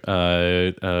 So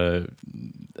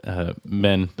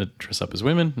men that dress up as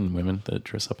women and women that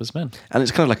dress up as men. And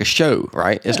it's kind of like a show,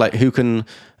 right? It's like who can.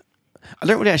 I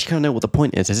don't really actually kind of know what the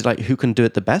point is. Is it like who can do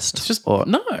it the best? It's just no,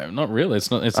 not really.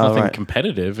 It's not. It's nothing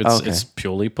competitive. It's it's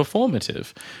purely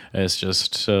performative. It's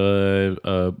just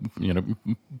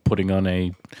putting on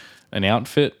an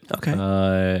outfit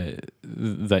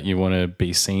that you want to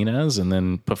be seen as, and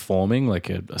then performing like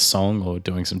a song or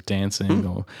doing some dancing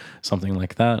or something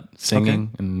like that, singing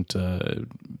and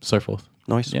so forth.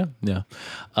 Nice. Yeah.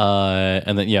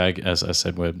 And then as I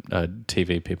said, we're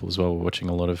TV people as well. We're watching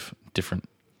a lot of different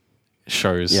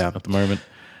shows at the moment.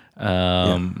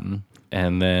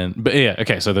 And then,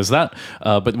 so there's that.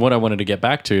 But what I wanted to get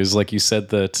back to is, like you said,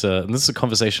 that and this is a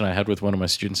conversation I had with one of my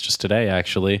students just today,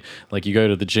 actually. Like, you go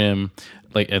to the gym,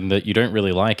 and that you don't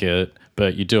really like it,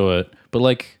 but you do it. But,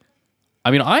 like,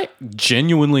 I mean, I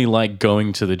genuinely like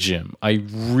going to the gym. I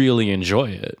really enjoy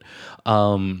it.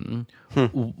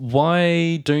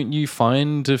 Why don't you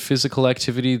find a physical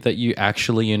activity that you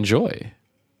actually enjoy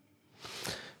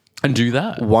and do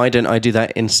that? Why don't I do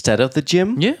that instead of the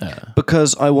gym? Yeah.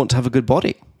 Because I want to have a good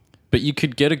body. But you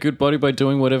could get a good body by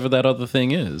doing whatever that other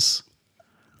thing is.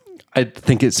 I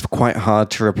think it's quite hard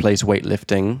to replace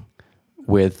weightlifting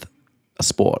with a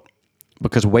sport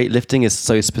because weightlifting is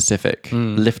so specific.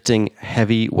 Lifting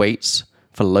heavy weights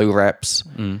for low reps,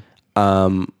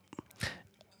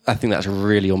 I think that's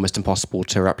really almost impossible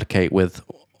to replicate with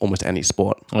almost any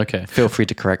sport. Okay. Feel free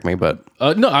to correct me, but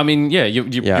No, I mean, yeah,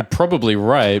 you're probably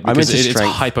right because into it's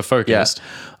strength. hyper-focused.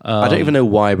 I don't even know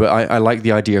why, but I like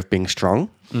the idea of being strong.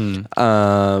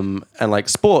 And like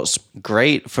sports,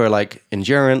 great for like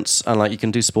endurance, and like you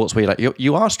can do sports where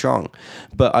you are strong.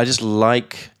 But I just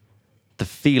like the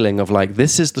feeling of like,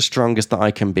 this is the strongest that I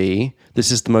can be.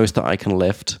 This is the most that I can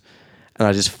lift. And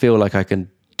I just feel like I can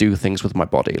do things with my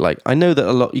body. Like I know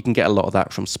that you can get a lot of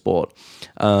that from sport.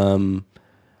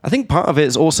 I think part of it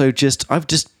is also just, I've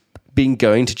just been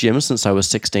going to gym since I was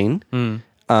 16. And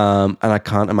I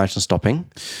can't imagine stopping.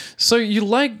 So you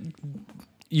like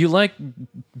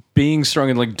being strong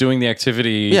and like doing the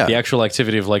activity, the actual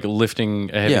activity of like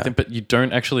lifting a heavy thing, but you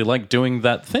don't actually like doing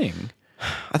that thing.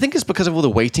 I think it's because of all the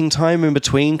waiting time in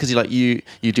between, because you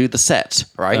do the set,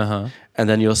 right? And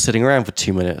then you're sitting around for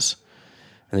 2 minutes.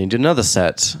 And then you do another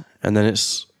set, and then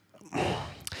it's...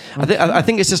 I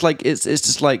think it's just like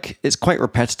it's quite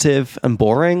repetitive and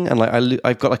boring, and like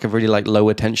I've got like a really like low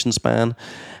attention span,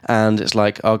 and it's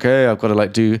like, okay, I've got to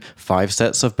like do 5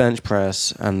 sets of bench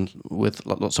press and with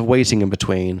lots of waiting in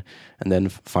between, and then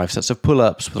 5 sets of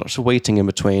pull-ups with lots of waiting in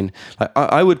between. Like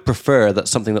I would prefer that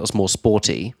something that was more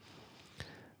sporty,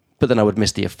 but then I would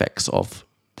miss the effects of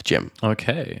the gym.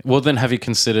 Okay. Well, then have you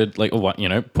considered like, what,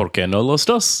 ¿por qué no los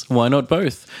dos? Why not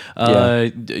both? Do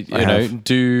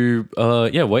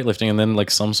weightlifting and then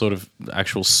like some sort of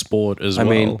actual sport as well. I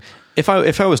mean, if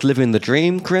I was living the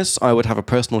dream, Chris, I would have a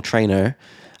personal trainer,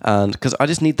 and because I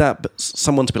just need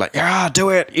someone to be like, yeah, do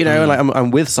it, and like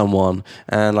I'm with someone,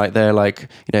 and like they're like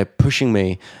pushing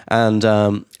me. And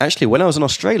actually, when I was in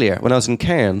Australia, when I was in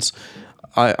Cairns,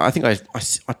 I think I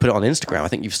put it on Instagram. I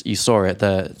think you saw it.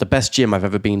 The best gym I've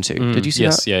ever been to. Did you see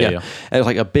that? Yeah. And it was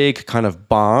like a big kind of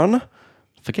barn.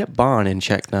 Forget barn in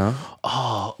Czech now.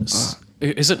 Oh,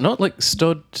 is it not like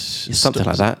something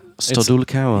like that?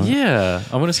 Stodulka? Yeah,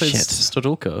 I want to say it's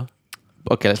Stodulka.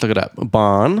 Okay, let's look it up.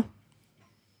 Barn.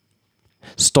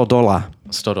 Stodola,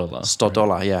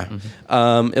 yeah.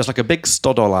 It was like a big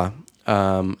stodola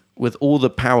with all the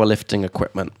powerlifting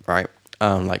equipment, right?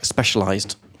 Like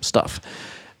specialized stuff.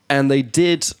 And they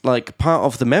did like part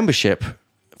of the membership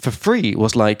for free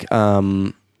was like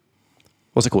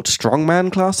what's it called,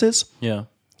 strongman classes. Yeah,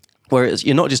 whereas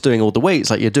you're not just doing all the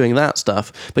weights, like you're doing that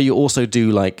stuff, but you also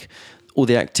do like all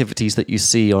the activities that you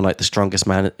see on like the Strongest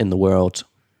Man in the World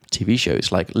TV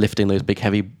shows, like lifting those big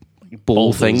heavy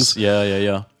ball things,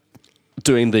 yeah,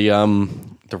 doing the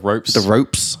ropes,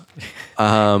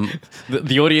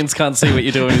 The audience can't see what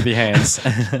you're doing with your hands.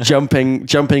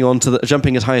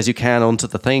 jumping as high as you can onto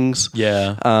the things.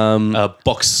 Yeah.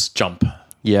 Box jump.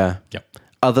 Yeah. Yep.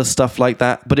 Other stuff like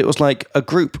that. But it was like a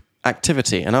group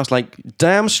activity. And I was like,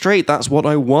 damn straight, that's what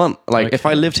I want. Like, if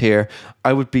I lived here,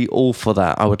 I would be all for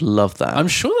that. I would love that. I'm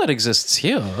sure that exists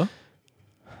here.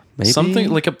 Maybe. Something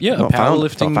like a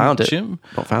powerlifting gym.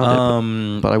 Not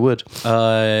found it, but I would.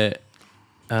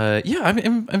 Yeah, I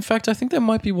mean, in fact, I think there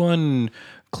might be one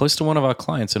close to one of our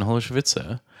clients in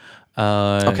Holosvice.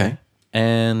 Okay.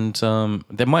 And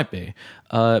there might be.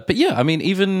 But yeah, I mean,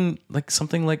 even like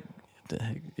something like,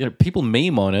 people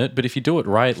meme on it, but if you do it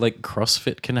right, like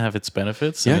CrossFit can have its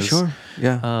benefits. Yeah, sure.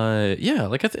 Yeah. Yeah,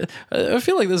 like I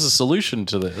feel like there's a solution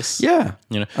to this. Yeah.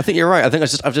 I think you're right. I think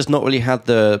I've just not really had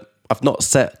I've not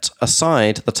set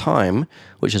aside the time,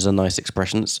 which is a nice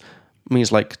expression. It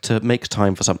means like to make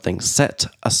time for something. Set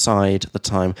aside the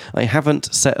time. I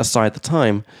haven't set aside the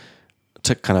time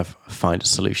to kind of find a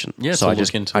solution. Yeah, so I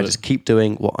just keep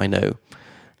doing what I know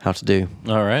how to do.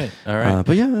 All right.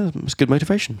 But yeah, it's good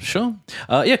motivation. Sure.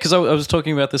 Yeah, because I was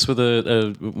talking about this with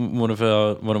one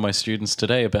of my students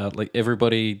today about like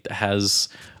everybody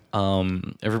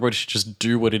should just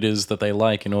do what it is that they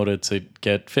like in order to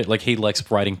get fit. Like he likes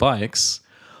riding bikes,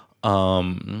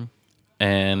 and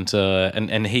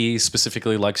he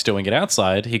specifically likes doing it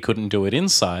outside. He couldn't do it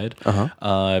inside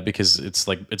because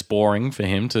it's boring for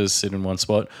him to sit in one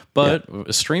spot. But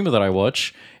a streamer that I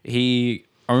watch, he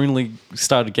only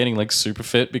started getting like super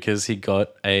fit because he got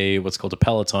what's called a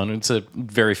Peloton. It's a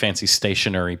very fancy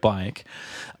stationary bike.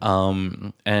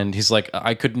 And he's like,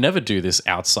 I could never do this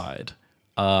outside.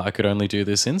 I could only do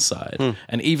this inside.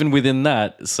 And even within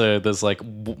that, so there's like,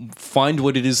 find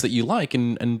what it is that you like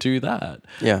and do that.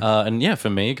 Yeah. And yeah, for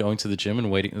me, going to the gym and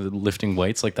lifting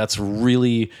weights, like that's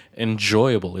really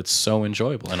enjoyable. It's so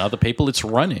enjoyable. And other people, it's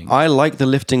running. I like the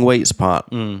lifting weights part.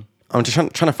 I'm just trying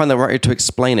to find the right way to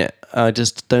explain it. I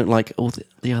just don't like all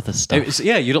the other stuff.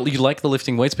 You like the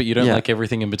lifting weights, but you don't like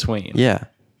everything in between. Yeah.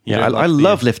 Yeah, don't like I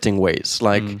love lifting weights.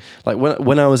 Like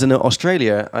when I was in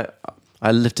Australia,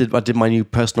 I did my new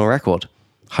personal record,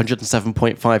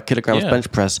 107.5 kilograms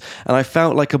bench press, and I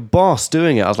felt like a boss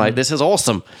doing it. I was like, this is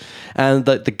awesome. And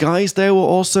the guys there were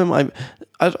awesome. I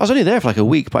was only there for like a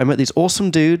week, but I met these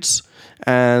awesome dudes,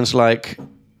 and like,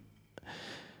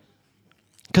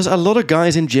 because a lot of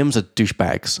guys in gyms are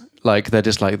douchebags. Like they're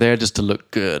just there just to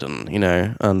look good, and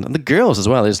and the girls as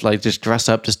well is like just dress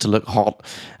up just to look hot.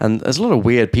 And there's a lot of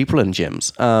weird people in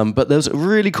gyms. But there's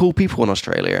really cool people in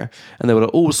Australia, and they were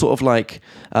all sort of like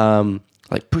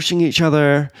pushing each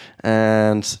other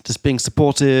and just being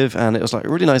supportive, and it was like a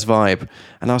really nice vibe.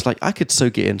 And I was like, I could so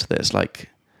get into this. Like,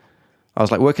 I was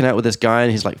like working out with this guy,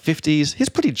 and he's like 50s. He's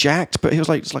pretty jacked, but he was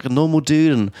like just like a normal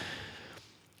dude, and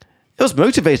it was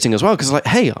motivating as well because like,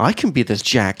 hey, I can be this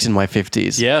jacked in my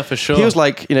 50s. Yeah, for sure. He was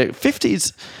like,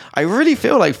 50s. I really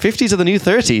feel like 50s are the new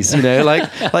 30s.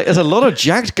 Like there's a lot of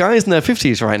jacked guys in their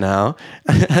 50s right now,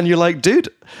 and you're like, dude,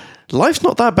 life's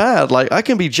not that bad. Like I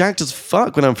can be jacked as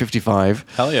fuck when I'm 55.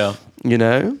 Hell yeah.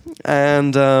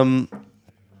 And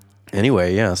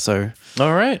anyway, yeah. So.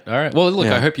 All right. Well, look,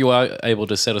 Yeah. I hope you are able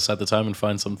to set aside the time and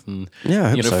find something. Yeah, I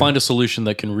hope so. Find a solution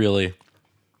that can really.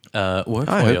 Work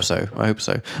I for hope you. so. I hope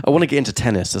so. I want to get into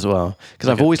tennis as well because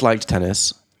I've always liked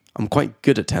tennis. I'm quite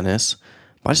good at tennis,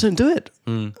 but I just don't do it.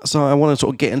 So I want to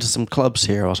sort of get into some clubs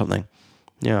here or something.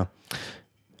 Yeah.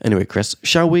 Anyway, Chris,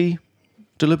 shall we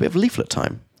do a little bit of leaflet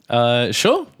time?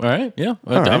 Sure. All right. Yeah.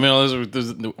 All right. I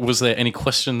mean, was there any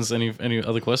questions? Any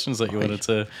other questions that you wanted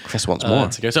to? Chris wants more.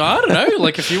 To go. So I don't know.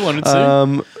 Like if you wanted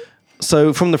to.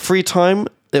 So from the free time,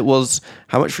 it was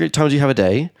how much free time do you have a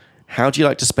day? How do you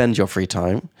like to spend your free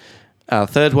time?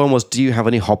 Third one was, do you have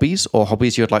any hobbies or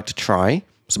hobbies you would like to try?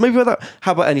 So maybe with that,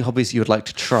 how about any hobbies you would like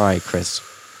to try, Chris?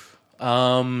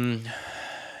 Yeah,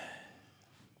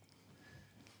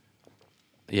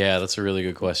 that's a really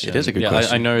good question. It is a good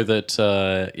question. I know that,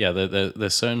 there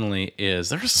certainly is.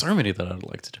 There are so many that I'd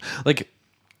like to do. Like,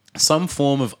 some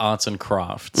form of arts and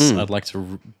crafts I'd like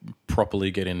to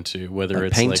properly get into, whether Like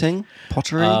it's painting, like,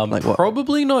 pottery, like what?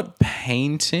 Probably not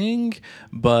painting,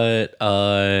 but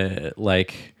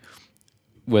like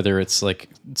whether it's like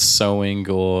sewing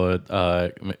or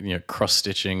cross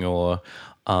stitching or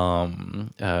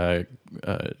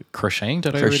crocheting.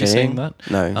 Did I already say that?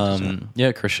 No.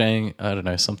 Yeah, crocheting. I don't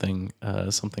know, something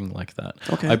like that.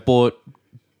 Okay. I bought.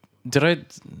 Did I?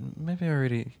 Maybe I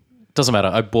already. Doesn't matter.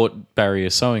 I bought Barry a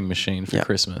sewing machine for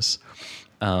Christmas.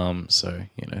 So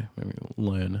maybe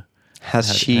we'll learn.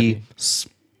 Has she?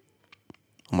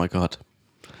 Oh my god.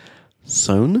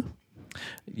 Sewn?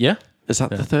 Yeah. Is that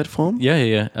the third form?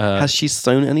 Yeah. Has she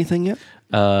sewn anything yet?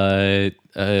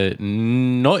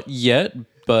 Not yet,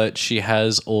 but she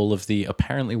has all of the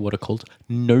apparently what are called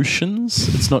notions.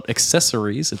 It's not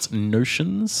accessories; it's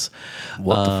notions.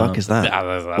 What the fuck is that?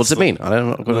 What does it mean? I don't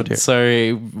know what to do.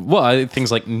 So,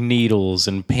 things like needles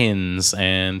and pins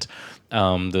and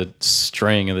the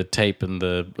string and the tape and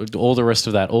all the rest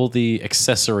of that, all the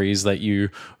accessories that you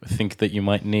think that you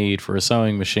might need for a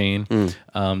sewing machine,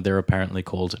 they're apparently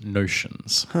called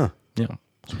notions. Huh. Yeah.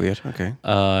 It's weird. Okay.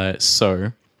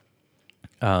 So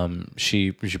she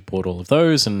bought all of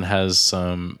those and has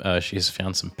some. She has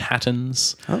found some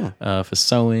patterns for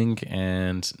sewing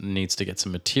and needs to get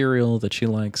some material that she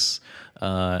likes.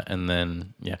 And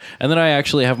then I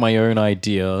actually have my own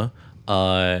idea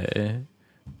for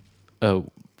a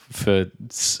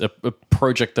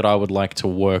project that I would like to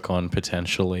work on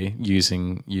potentially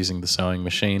using the sewing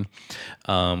machine,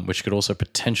 which could also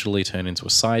potentially turn into a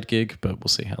side gig, but we'll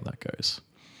see how that goes.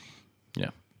 Yeah.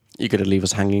 You're going to leave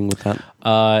us hanging with that?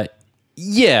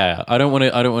 Yeah, I don't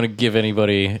want to give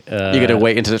anybody. You're going to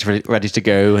wait until it's ready to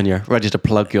go and you're ready to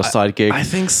plug your side gig? I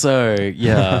think so.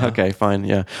 Yeah. Okay, fine.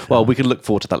 Yeah. Well, we can look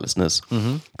forward to that, listeners.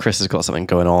 Mm-hmm. Chris has got something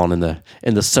going on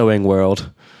in the sewing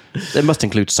world. It must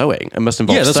include sewing. It must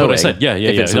involve sewing. Yeah, that's what I said. Yeah.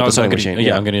 If it's with the sewing machine.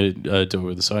 Yeah, I'm going to do it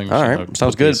with the sewing machine. All right,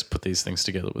 sounds good. Put these things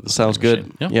together with the sounds sewing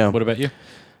good. machine. Yeah. What about you?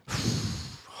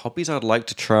 Hobbies I'd like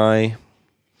to try.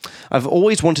 I've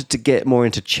always wanted to get more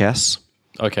into chess.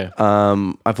 Okay.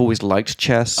 I've always liked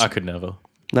chess. I could never.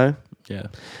 No? Yeah.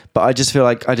 But I just feel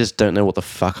like I just don't know what the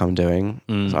fuck I'm doing.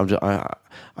 So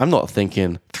I'm not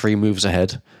thinking 3 moves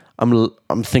ahead.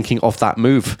 I'm thinking of that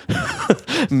move,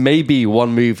 maybe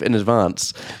 1 move in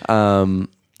advance.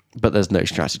 But there's no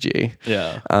strategy.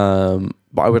 Yeah.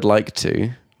 But I would like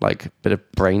to, like, a bit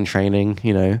of brain training,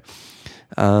 you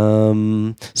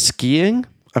know. Skiing.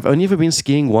 I've only ever been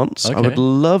skiing once. I would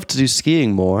love to do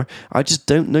skiing more. I just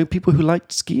don't know people who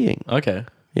like skiing. Okay.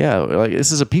 Yeah, like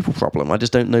this is a people problem. I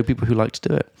just don't know people who like to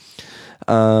do it.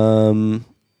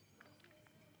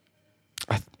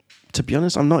 To be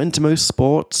honest, I'm not into most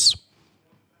sports.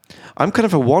 I'm kind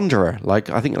of a wanderer. Like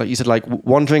I think, like you said, like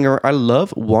wandering. I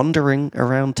love wandering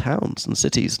around towns and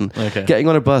cities and getting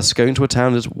on a bus, going to a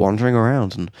town, just wandering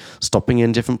around and stopping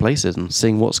in different places and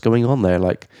seeing what's going on there.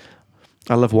 Like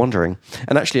I love wandering.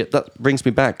 And actually, that brings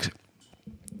me back.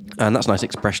 And that's a nice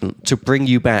expression. To bring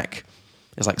you back.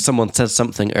 It's like someone says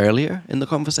something earlier in the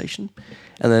conversation,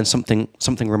 and then something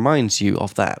reminds you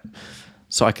of that.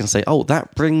 So I can say, oh,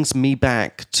 that brings me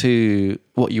back to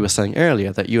what you were saying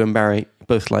earlier, that you and Barry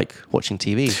both like watching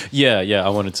TV. Yeah. I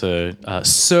wanted to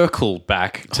circle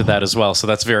back to that as well. So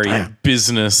that's very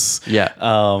business. Yeah.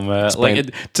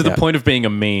 To the point of being a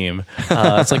meme.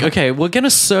 It's like, okay, we're going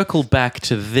to circle back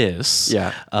to this.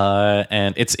 Yeah.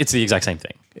 And it's the exact same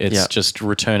thing. It's just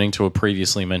returning to a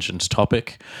previously mentioned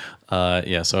topic.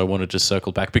 So I wanted to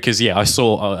circle back because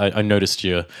I noticed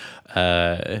your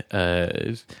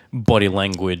body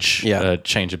language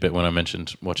change a bit when I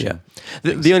mentioned watching. Yeah.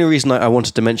 The only reason I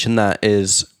wanted to mention that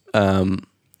is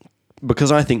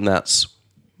because I think that's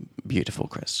beautiful,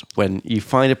 Chris. When you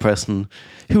find a person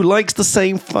who likes the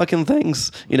same fucking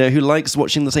things, you know, who likes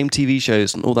watching the same TV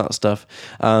shows and all that stuff.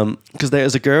 Because there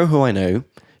is a girl who I know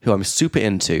who I'm super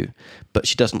into, but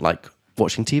she doesn't like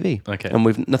watching TV. Okay.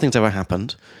 And nothing's ever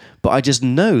happened. But I just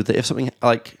know that if something,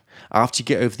 like, after you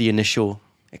get over the initial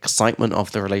excitement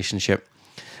of the relationship,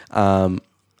 I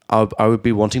would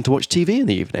be wanting to watch TV in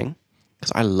the evening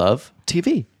because I love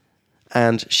TV.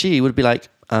 And she would be like,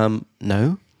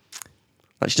 no.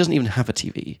 Like, she doesn't even have a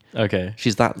TV. Okay.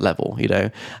 She's that level, you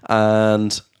know.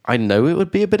 And I know it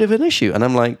would be a bit of an issue. And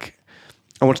I'm like,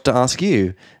 I wanted to ask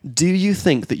you, do you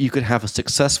think that you could have a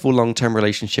successful long-term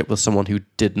relationship with someone who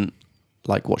didn't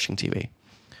like watching TV?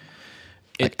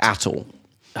 Like, at all?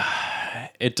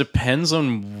 It depends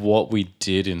on what we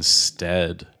did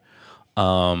instead.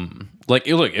 Like,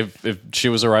 look, if she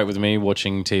was all right with me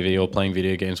watching TV or playing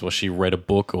video games while she read a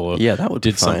book or that would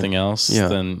did be fine. something else,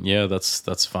 then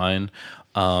that's fine.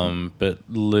 But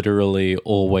literally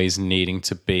always needing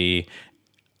to be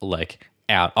like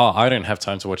out. Oh, I don't have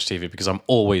time to watch TV because I'm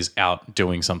always out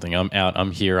doing something. I'm out,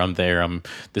 I'm here, I'm there, I'm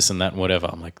this and that and whatever.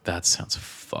 I'm like, that sounds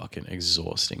fucking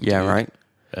exhausting. Yeah, dude. right?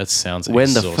 That sounds When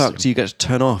exhausting. the fuck do you get to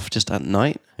turn off? Just at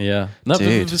night? Yeah. No,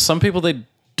 Dude. but some people, they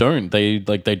don't. They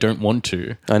don't want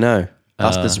to. I know.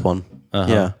 That's this one.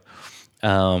 Yeah.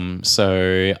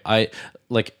 So I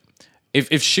like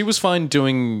if she was fine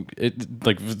doing it,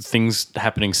 like things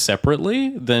happening separately,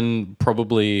 then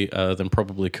probably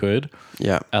could.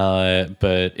 Yeah.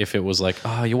 But if it was like,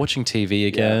 oh, you're watching TV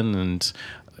again, and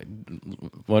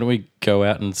why don't we go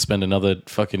out and spend another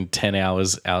fucking 10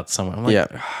 hours out somewhere? I'm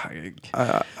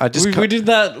like, I just we did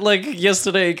that like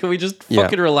yesterday. Can we just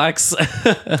fucking relax?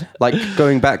 like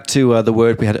going back to the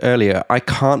word we had earlier, I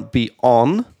can't be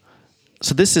on.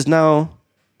 So this is now,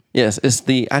 yes, it's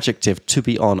the adjective to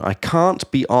be on. I can't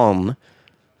be on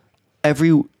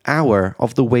every hour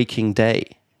of the waking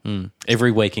day.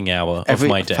 Every waking hour of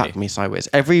my day. Fuck me sideways.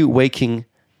 Every waking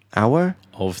hour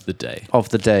of the day. Of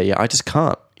the day. Yeah, I just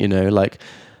can't, you know, like,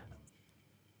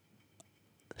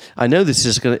 I know this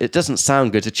is it doesn't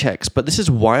sound good to checks, but this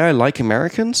is why I like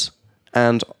Americans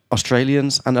and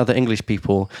Australians and other English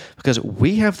people, because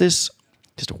we have this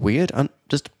just weird,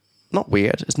 just not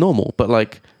weird, it's normal, but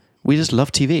like, we just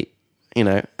love TV, you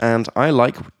know, and I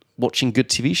like watching good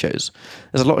TV shows.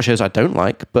 There's a lot of shows I don't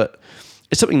like, but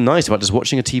it's something nice about just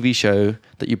watching a TV show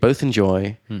that you both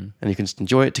enjoy, and you can just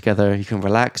enjoy it together. You can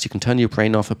relax. You can turn your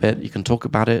brain off a bit. You can talk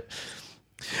about it.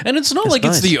 And it's not like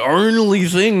nice. It's the only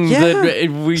thing that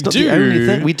we it's not do. The only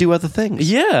thing. We do other things.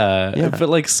 Yeah, but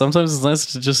like sometimes it's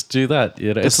nice to just do that.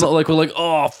 You know, it's not like we're like,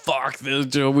 oh fuck,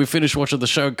 we finished watching the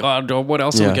show. God, what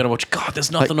else are we gonna watch? God, there's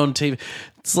nothing on TV.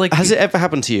 It's like, has it ever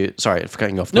happened to you? Sorry for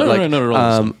cutting you off. No, but no,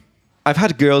 no. I've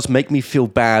had girls make me feel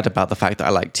bad about the fact that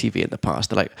I like TV in the past.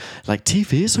 They're like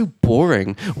TV is so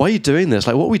boring. Why are you doing this?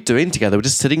 Like, what are we doing together? We're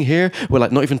just sitting here. We're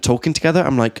like not even talking together.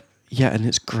 I'm like, yeah, and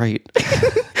it's great.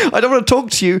 I don't want to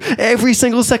talk to you every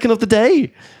single second of the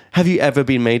day. Have you ever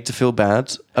been made to feel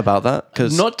bad about that?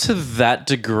 'Cause not to that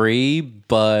degree,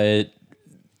 but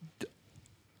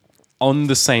on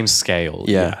the same scale.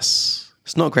 Yeah. Yes.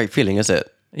 It's not a great feeling, is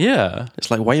it? Yeah.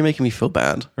 It's like, why are you making me feel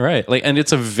bad? Right. Like, and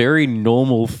it's a very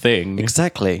normal thing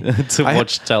Exactly. to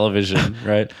watch television,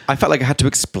 right? I felt like I had to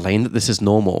explain that this is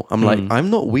normal. I'm like, I'm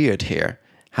not weird here.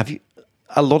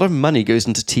 A lot of money goes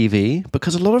into TV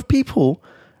because a lot of people,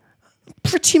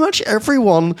 pretty much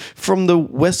everyone from the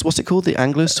West, what's it called? The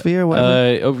Anglosphere or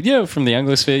whatever? From the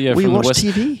Anglosphere. Yeah, We from watch the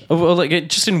West. TV. Oh, well, like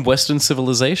just in Western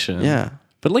civilization. Yeah.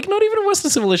 But like not even in Western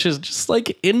civilization, just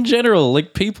like in general,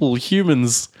 like people,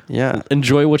 humans, Yeah.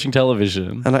 enjoy watching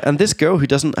television. And this girl who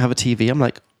doesn't have a TV, I'm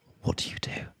like, what do you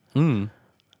do?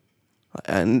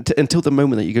 And until the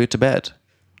moment that you go to bed,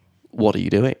 what are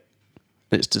you doing?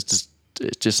 It's just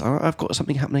oh, I've got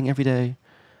something happening every day.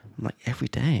 I'm like, every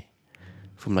day?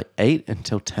 From like 8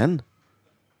 until 10?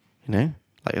 You know?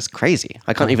 Like, it's crazy.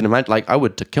 I can't even imagine. Like, I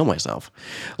would kill myself.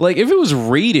 Like if it was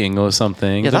reading or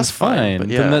something, Yeah, then that's fine, but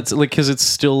yeah. Then that's like because it's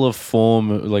still a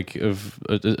form like of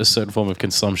a certain form of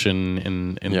consumption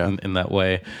in that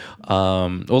way,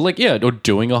 or like or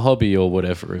doing a hobby or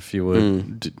whatever. If you were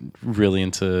really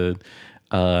into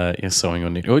sewing or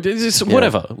knitting or just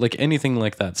whatever, like anything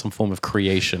like that, some form of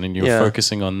creation, and you're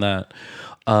focusing on that.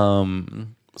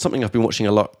 Something I've been watching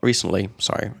a lot recently.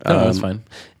 Sorry, that's fine.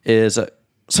 Is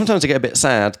sometimes I get a bit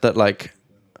sad that like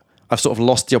I've sort of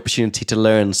lost the opportunity to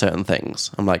learn certain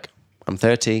things. I'm like, I'm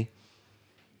 30.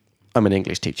 I'm an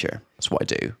English teacher. That's what I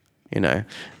do. You know,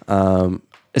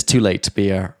 it's too late to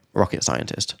be a rocket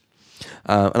scientist.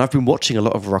 And I've been watching a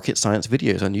lot of rocket science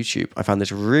videos on YouTube. I found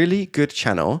this really good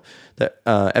channel that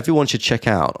everyone should check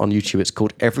out on YouTube. It's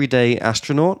called Everyday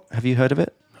Astronaut. Have you heard of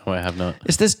it? Oh, I have not.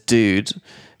 It's this dude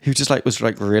who just like was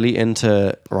like really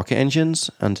into rocket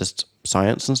engines and just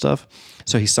science and stuff.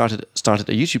 So he started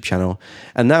a YouTube channel,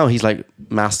 and now he's like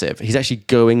massive. He's actually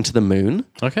going to the moon.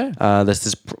 Okay. There's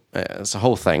this, it's a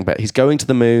whole thing, but he's going to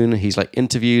the moon. He's like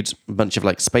interviewed a bunch of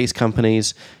like space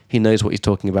companies. He knows what he's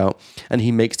talking about, and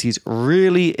he makes these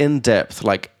really in-depth,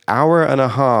 like hour and a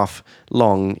half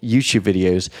long YouTube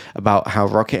videos about how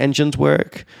rocket engines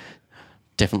work,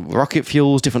 different rocket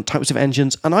fuels, different types of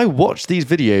engines. And I watch these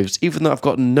videos even though I've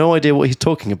got no idea what he's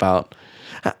talking about.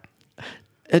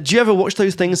 Do you ever watch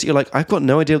those things that you're like, I've got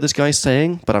no idea what this guy's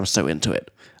saying, but I'm so into it?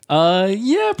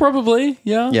 Yeah, probably.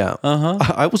 Yeah. Yeah. Uh-huh.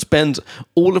 I will spend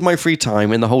all of my free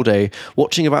time in the whole day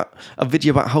watching about a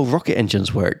video about how rocket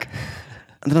engines work.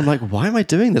 And then I'm like, why am I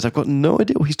doing this? I've got no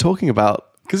idea what he's talking about.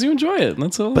 Because you enjoy it.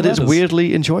 That's all. But it's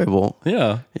weirdly enjoyable.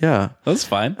 Yeah. Yeah. That's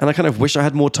fine. And I kind of wish I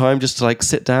had more time just to like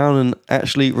sit down and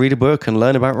actually read a book and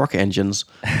learn about rocket engines.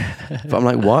 But I'm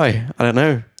like, why? I don't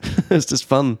know. It's just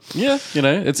fun. Yeah, you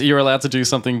know, you're allowed to do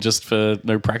something just for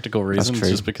no practical reasons,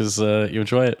 just because you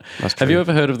enjoy it. That's true. Have you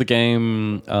ever heard of the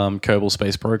game Kerbal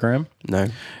Space Program? No.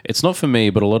 It's not for me,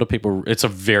 but a lot of people. It's a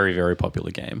very, very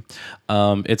popular game.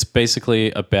 It's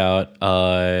basically about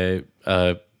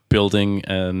building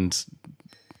and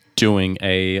doing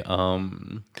a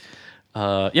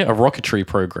rocketry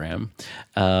program.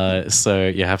 So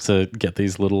you have to get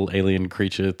these little alien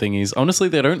creature thingies. Honestly,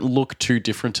 they don't look too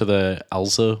different to the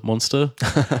Alza monster.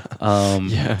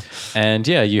 And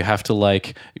you have to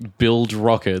like build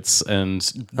rockets and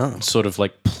sort of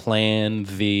like plan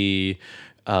the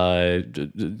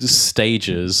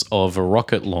stages of a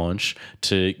rocket launch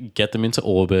to get them into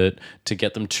orbit, to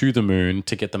get them to the moon,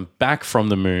 to get them back from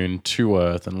the moon to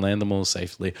Earth and land them all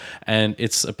safely. And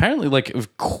it's apparently like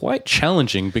quite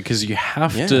challenging because you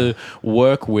have to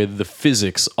work with the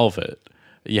physics of it.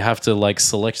 You have to like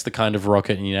select the kind of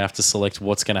rocket, and you have to select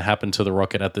what's going to happen to the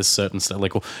rocket at this certain stage.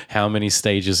 Like, how many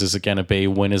stages is it going to be?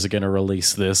 When is it going to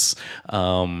release this?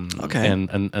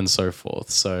 And so forth.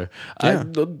 So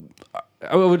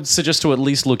I would suggest to at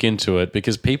least look into it,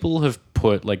 because people have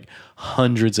put like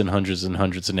hundreds and hundreds and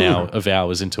hundreds of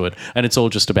hours into it, and it's all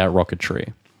just about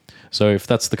rocketry. So if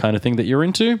that's the kind of thing that you're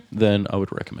into, then I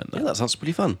would recommend that. Yeah, that sounds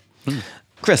pretty fun.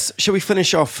 Chris, shall we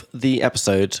finish off the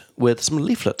episode with some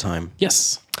leaflet time?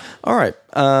 Yes. All right.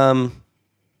 I'm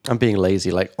being lazy.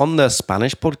 Like on the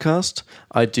Spanish podcast,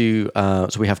 I do.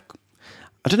 So we have.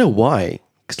 I don't know why,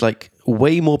 because like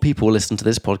way more people listen to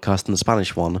this podcast than the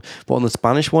Spanish one. But on the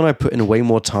Spanish one, I put in way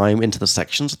more time into the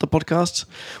sections of the podcast.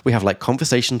 We have like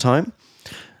conversation time,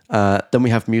 then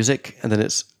we have music, and then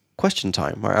it's question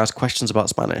time where I ask questions about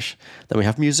Spanish. Then we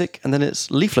have music, and then it's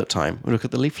leaflet time. We look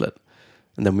at the leaflet,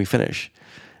 and then we finish.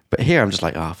 But here I'm just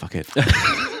like, fuck it. I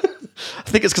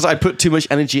think it's because I put too much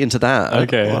energy into that.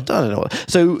 Okay. I don't know.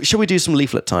 So shall we do some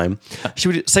leaflet time? Should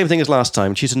we do same thing as last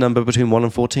time? Choose a number between 1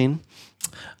 and 14.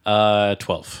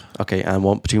 12. Okay,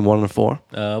 and between 1 and 4.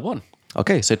 1.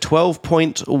 Okay, so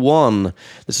 12.1.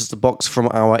 This is the box from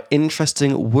our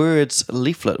Interesting Words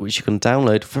leaflet, which you can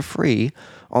download for free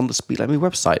on the Speak Like Me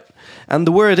website. And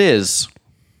the word is,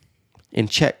 in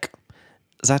Czech,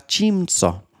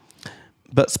 zatímco,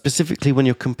 but specifically when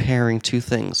you're comparing two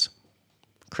things.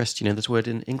 Chris, do you know this word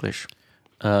in English?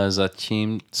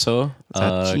 Zatímco.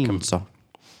 Zatímco.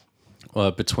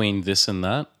 Between this and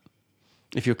that.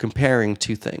 If you're comparing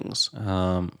two things.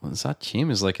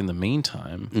 Zatím is like in the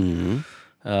meantime. Mm-hmm.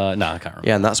 No, I can't remember.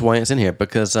 Yeah, and that's why it's in here,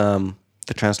 because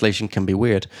the translation can be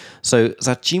weird. So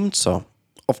zatímco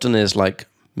often is like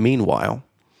meanwhile.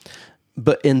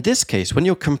 But in this case, when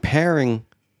you're comparing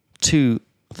two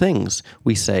things,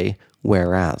 we say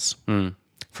whereas.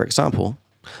 For example,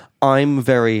 I'm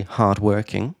very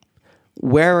hardworking,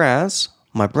 whereas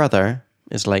my brother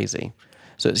is lazy.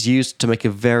 So it's used to make a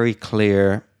very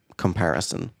clear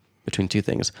comparison between two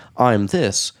things. I'm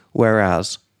this,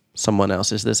 whereas someone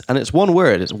else is this. And it's one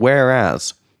word, it's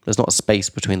whereas. There's not a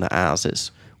space between the as, it's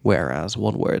whereas,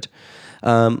 one word.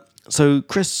 So,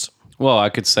 Chris... Well, I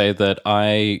could say that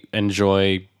I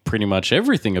enjoy pretty much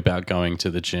everything about going to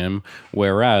the gym,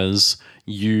 whereas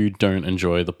you don't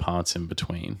enjoy the parts in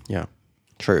between. Yeah,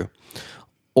 true.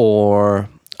 Or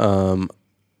I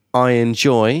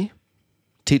enjoy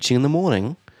teaching in the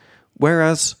morning,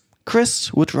 whereas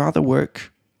Chris would rather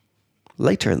work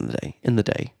later in the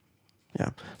day. Yeah,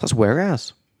 that's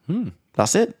whereas.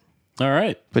 That's it. All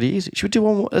right. Pretty easy. Should we do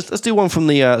one more? Let's do one from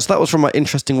the... so that was from my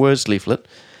Interesting Words leaflet.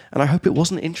 And I hope it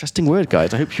was an interesting word,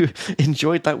 guys. I hope you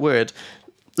enjoyed that word.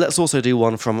 Let's also do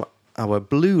one from our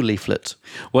blue leaflet.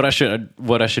 What I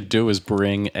should do is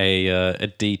bring a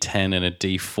D10 and a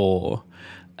D4.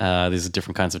 These are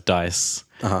different kinds of dice.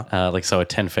 Like so a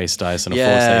 10-face dice and a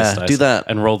 4-face dice. Do that.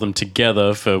 And roll them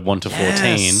together for 1 to 14.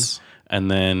 Yes. And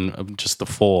then just the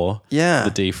 4. Yeah.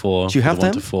 The D4. Do you have the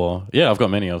 1 them? to 4. Yeah, I've got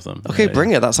many of them. Okay,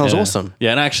 bring it. That sounds awesome.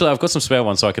 Yeah, and actually I've got some spare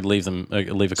ones so I could leave them.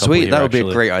 Leave a couple. Sweet, here, that would be a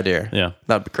actually. great idea. Yeah.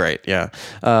 That'd be great, yeah.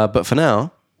 But for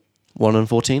now, 1 and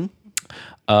 14?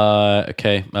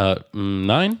 Okay.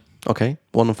 9? Okay,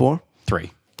 1 and 4?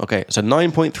 3. Okay, so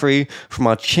 9.3 from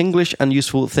our Chinglish and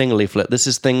Useful Thing leaflet. This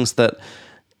is things that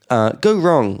go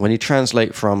wrong when you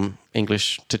translate from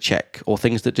English to Czech, or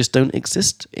things that just don't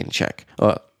exist in Czech.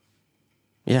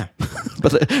 Yeah,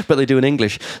 but they do in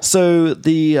English. So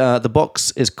the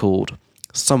box is called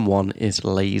Someone is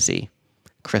Lazy.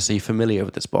 Chris, are you familiar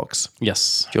with this box?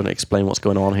 Yes. Do you want to explain what's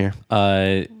going on here?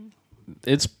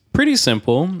 It's pretty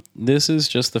simple. This is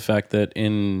just the fact that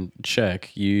in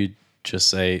Czech, you just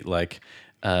say like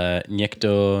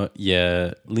někdo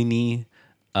je líný,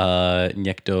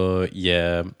 někdo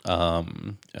je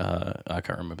I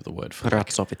can't remember the word for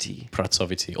Pracovitý.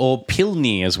 Pracovitý. Or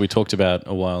pilný, as we talked about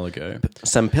a while ago.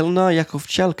 Jsem pilná jako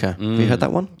včelka. Have you heard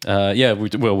that one? Yeah,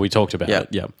 we talked about Yeah. it.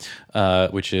 Yeah,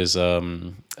 which is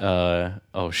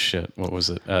oh shit, what was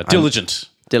it? Diligent.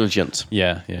 Diligent.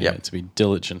 Yeah. Yep. To be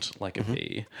diligent like a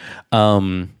bee.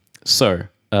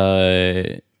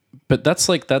 But that's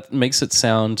like, that makes it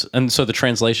sound, and so the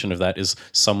translation of that is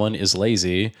someone is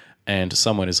lazy and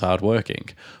someone is hardworking.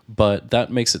 But that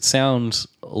makes it sound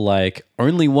like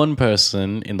only one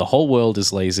person in the whole world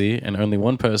is lazy and only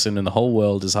one person in the whole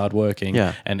world is hardworking.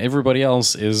 Yeah. And everybody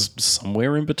else is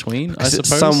somewhere in between, I It's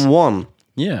suppose. someone.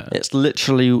 Yeah. It's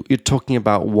literally, you're talking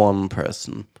about one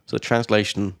person. So the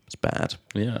translation is bad.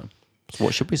 Yeah. So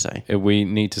what should we say? We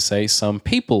need to say some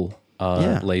people are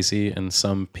Yeah. lazy and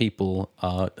some people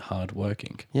are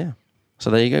hardworking. Yeah. So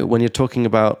there you go. When you're talking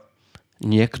about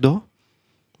někdo,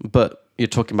 but you're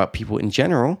talking about people in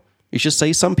general, you should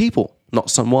say some people, not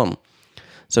someone.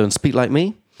 So in Speak Like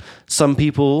Me, some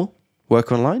people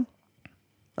work online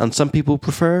and some people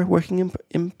prefer working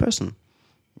in person.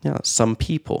 Yeah, some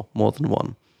people, more than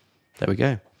one. There we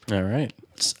go. All right.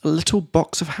 It's a little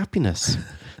box of happiness.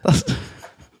 That's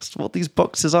what these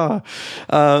boxes are.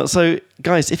 So,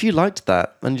 guys, if you liked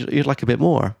that and you'd like a bit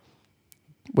more,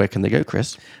 where can they go,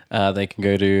 Chris? They can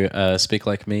go to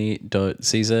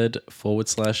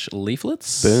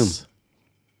speaklikeme.cz/leaflets. Boom.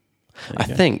 I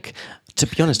think, to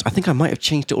be honest, I think I might have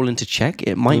changed it all into Czech.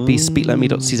 It might be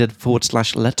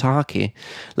speaklikeme.cz/letarky.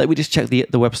 Let me just check the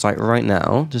website right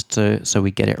now, just so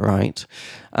we get it right.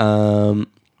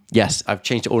 Yes, I've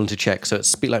changed it all into Czech, so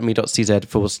it's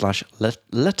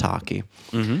speaklikeme.cz/letarky.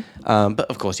 But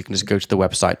of course, you can just go to the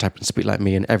website, type in Speak Like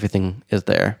Me, and everything is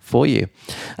there for you.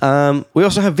 We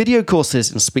also have video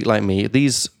courses in Speak Like Me.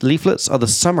 These leaflets are the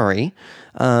summary,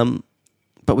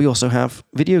 but we also have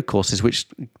video courses which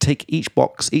take each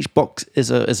box. Each box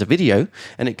is a video,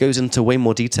 and it goes into way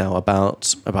more detail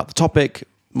about the topic,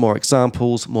 more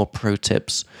examples, more pro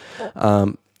tips,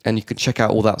 and you can check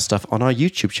out all that stuff on our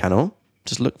YouTube channel.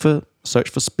 Just search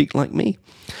for Speak Like Me.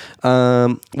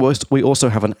 We also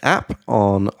have an app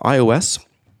on iOS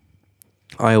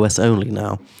only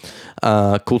now,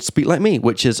 called Speak Like Me,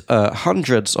 which is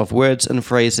hundreds of words and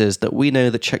phrases that we know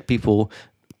that Czech people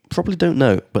probably don't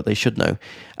know, but they should know.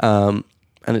 And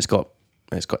it's got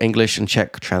English and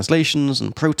Czech translations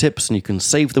and pro tips, and you can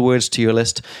save the words to your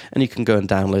list, and you can go and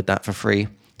download that for free.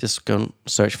 Just go and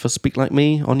search for Speak Like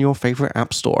Me on your favorite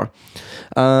app store.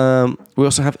 We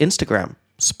also have Instagram,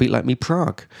 Speak Like Me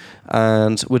Prague,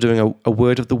 and we're doing a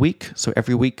word of the week. So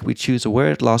every week we choose a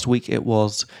word. Last week it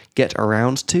was get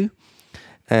around to,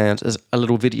 and there's a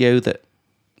little video that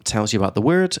tells you about the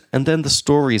word, and then the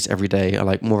stories every day are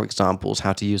like more examples,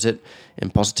 how to use it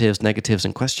in positives, negatives,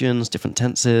 and questions, different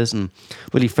tenses, and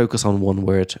really focus on one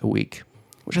word a week,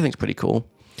 which I think is pretty cool.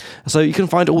 So you can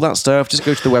find all that stuff. Just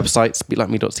go to the website,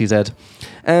 speaklikeme.cz.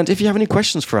 And if you have any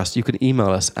questions for us, you can email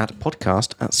us at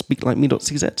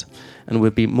podcast@speaklikeme.cz, and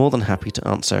we'd be more than happy to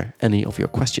answer any of your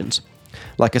questions.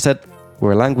 Like I said,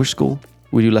 we're a language school.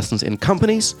 We do lessons in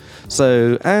companies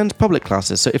and public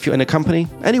classes. So if you're in a company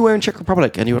anywhere in Czech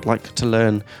Republic and you would like to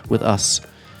learn with us,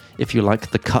 if you like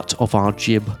the cut of our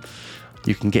jib,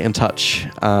 you can get in touch.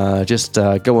 Just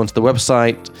go onto the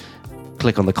website,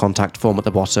 click on the contact form at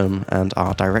the bottom, and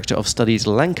our Director of Studies,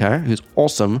 Lenka, who's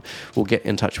awesome, will get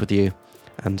in touch with you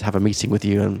and have a meeting with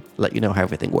you and let you know how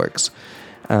everything works.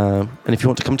 And if you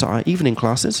want to come to our evening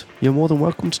classes, you're more than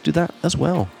welcome to do that as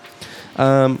well.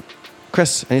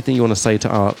 Chris, anything you want to say to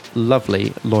our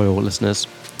lovely, loyal listeners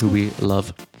who we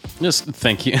love? Just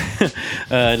thank you.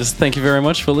 Just thank you very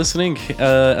much for listening.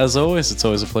 As always, it's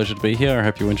always a pleasure to be here. I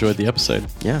hope you enjoyed the episode.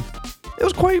 Yeah. It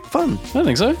was quite fun. I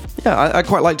think so. Yeah, I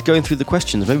quite liked going through the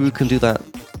questions. Maybe we can do that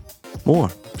more.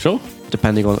 Sure.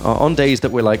 Depending on days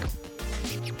that we're like,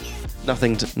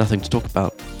 nothing to talk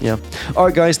about. Yeah. All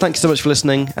right, guys, thank you so much for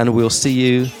listening, and we'll see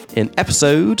you in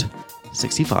episode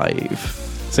 65.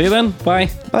 See you then. Bye.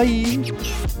 Bye.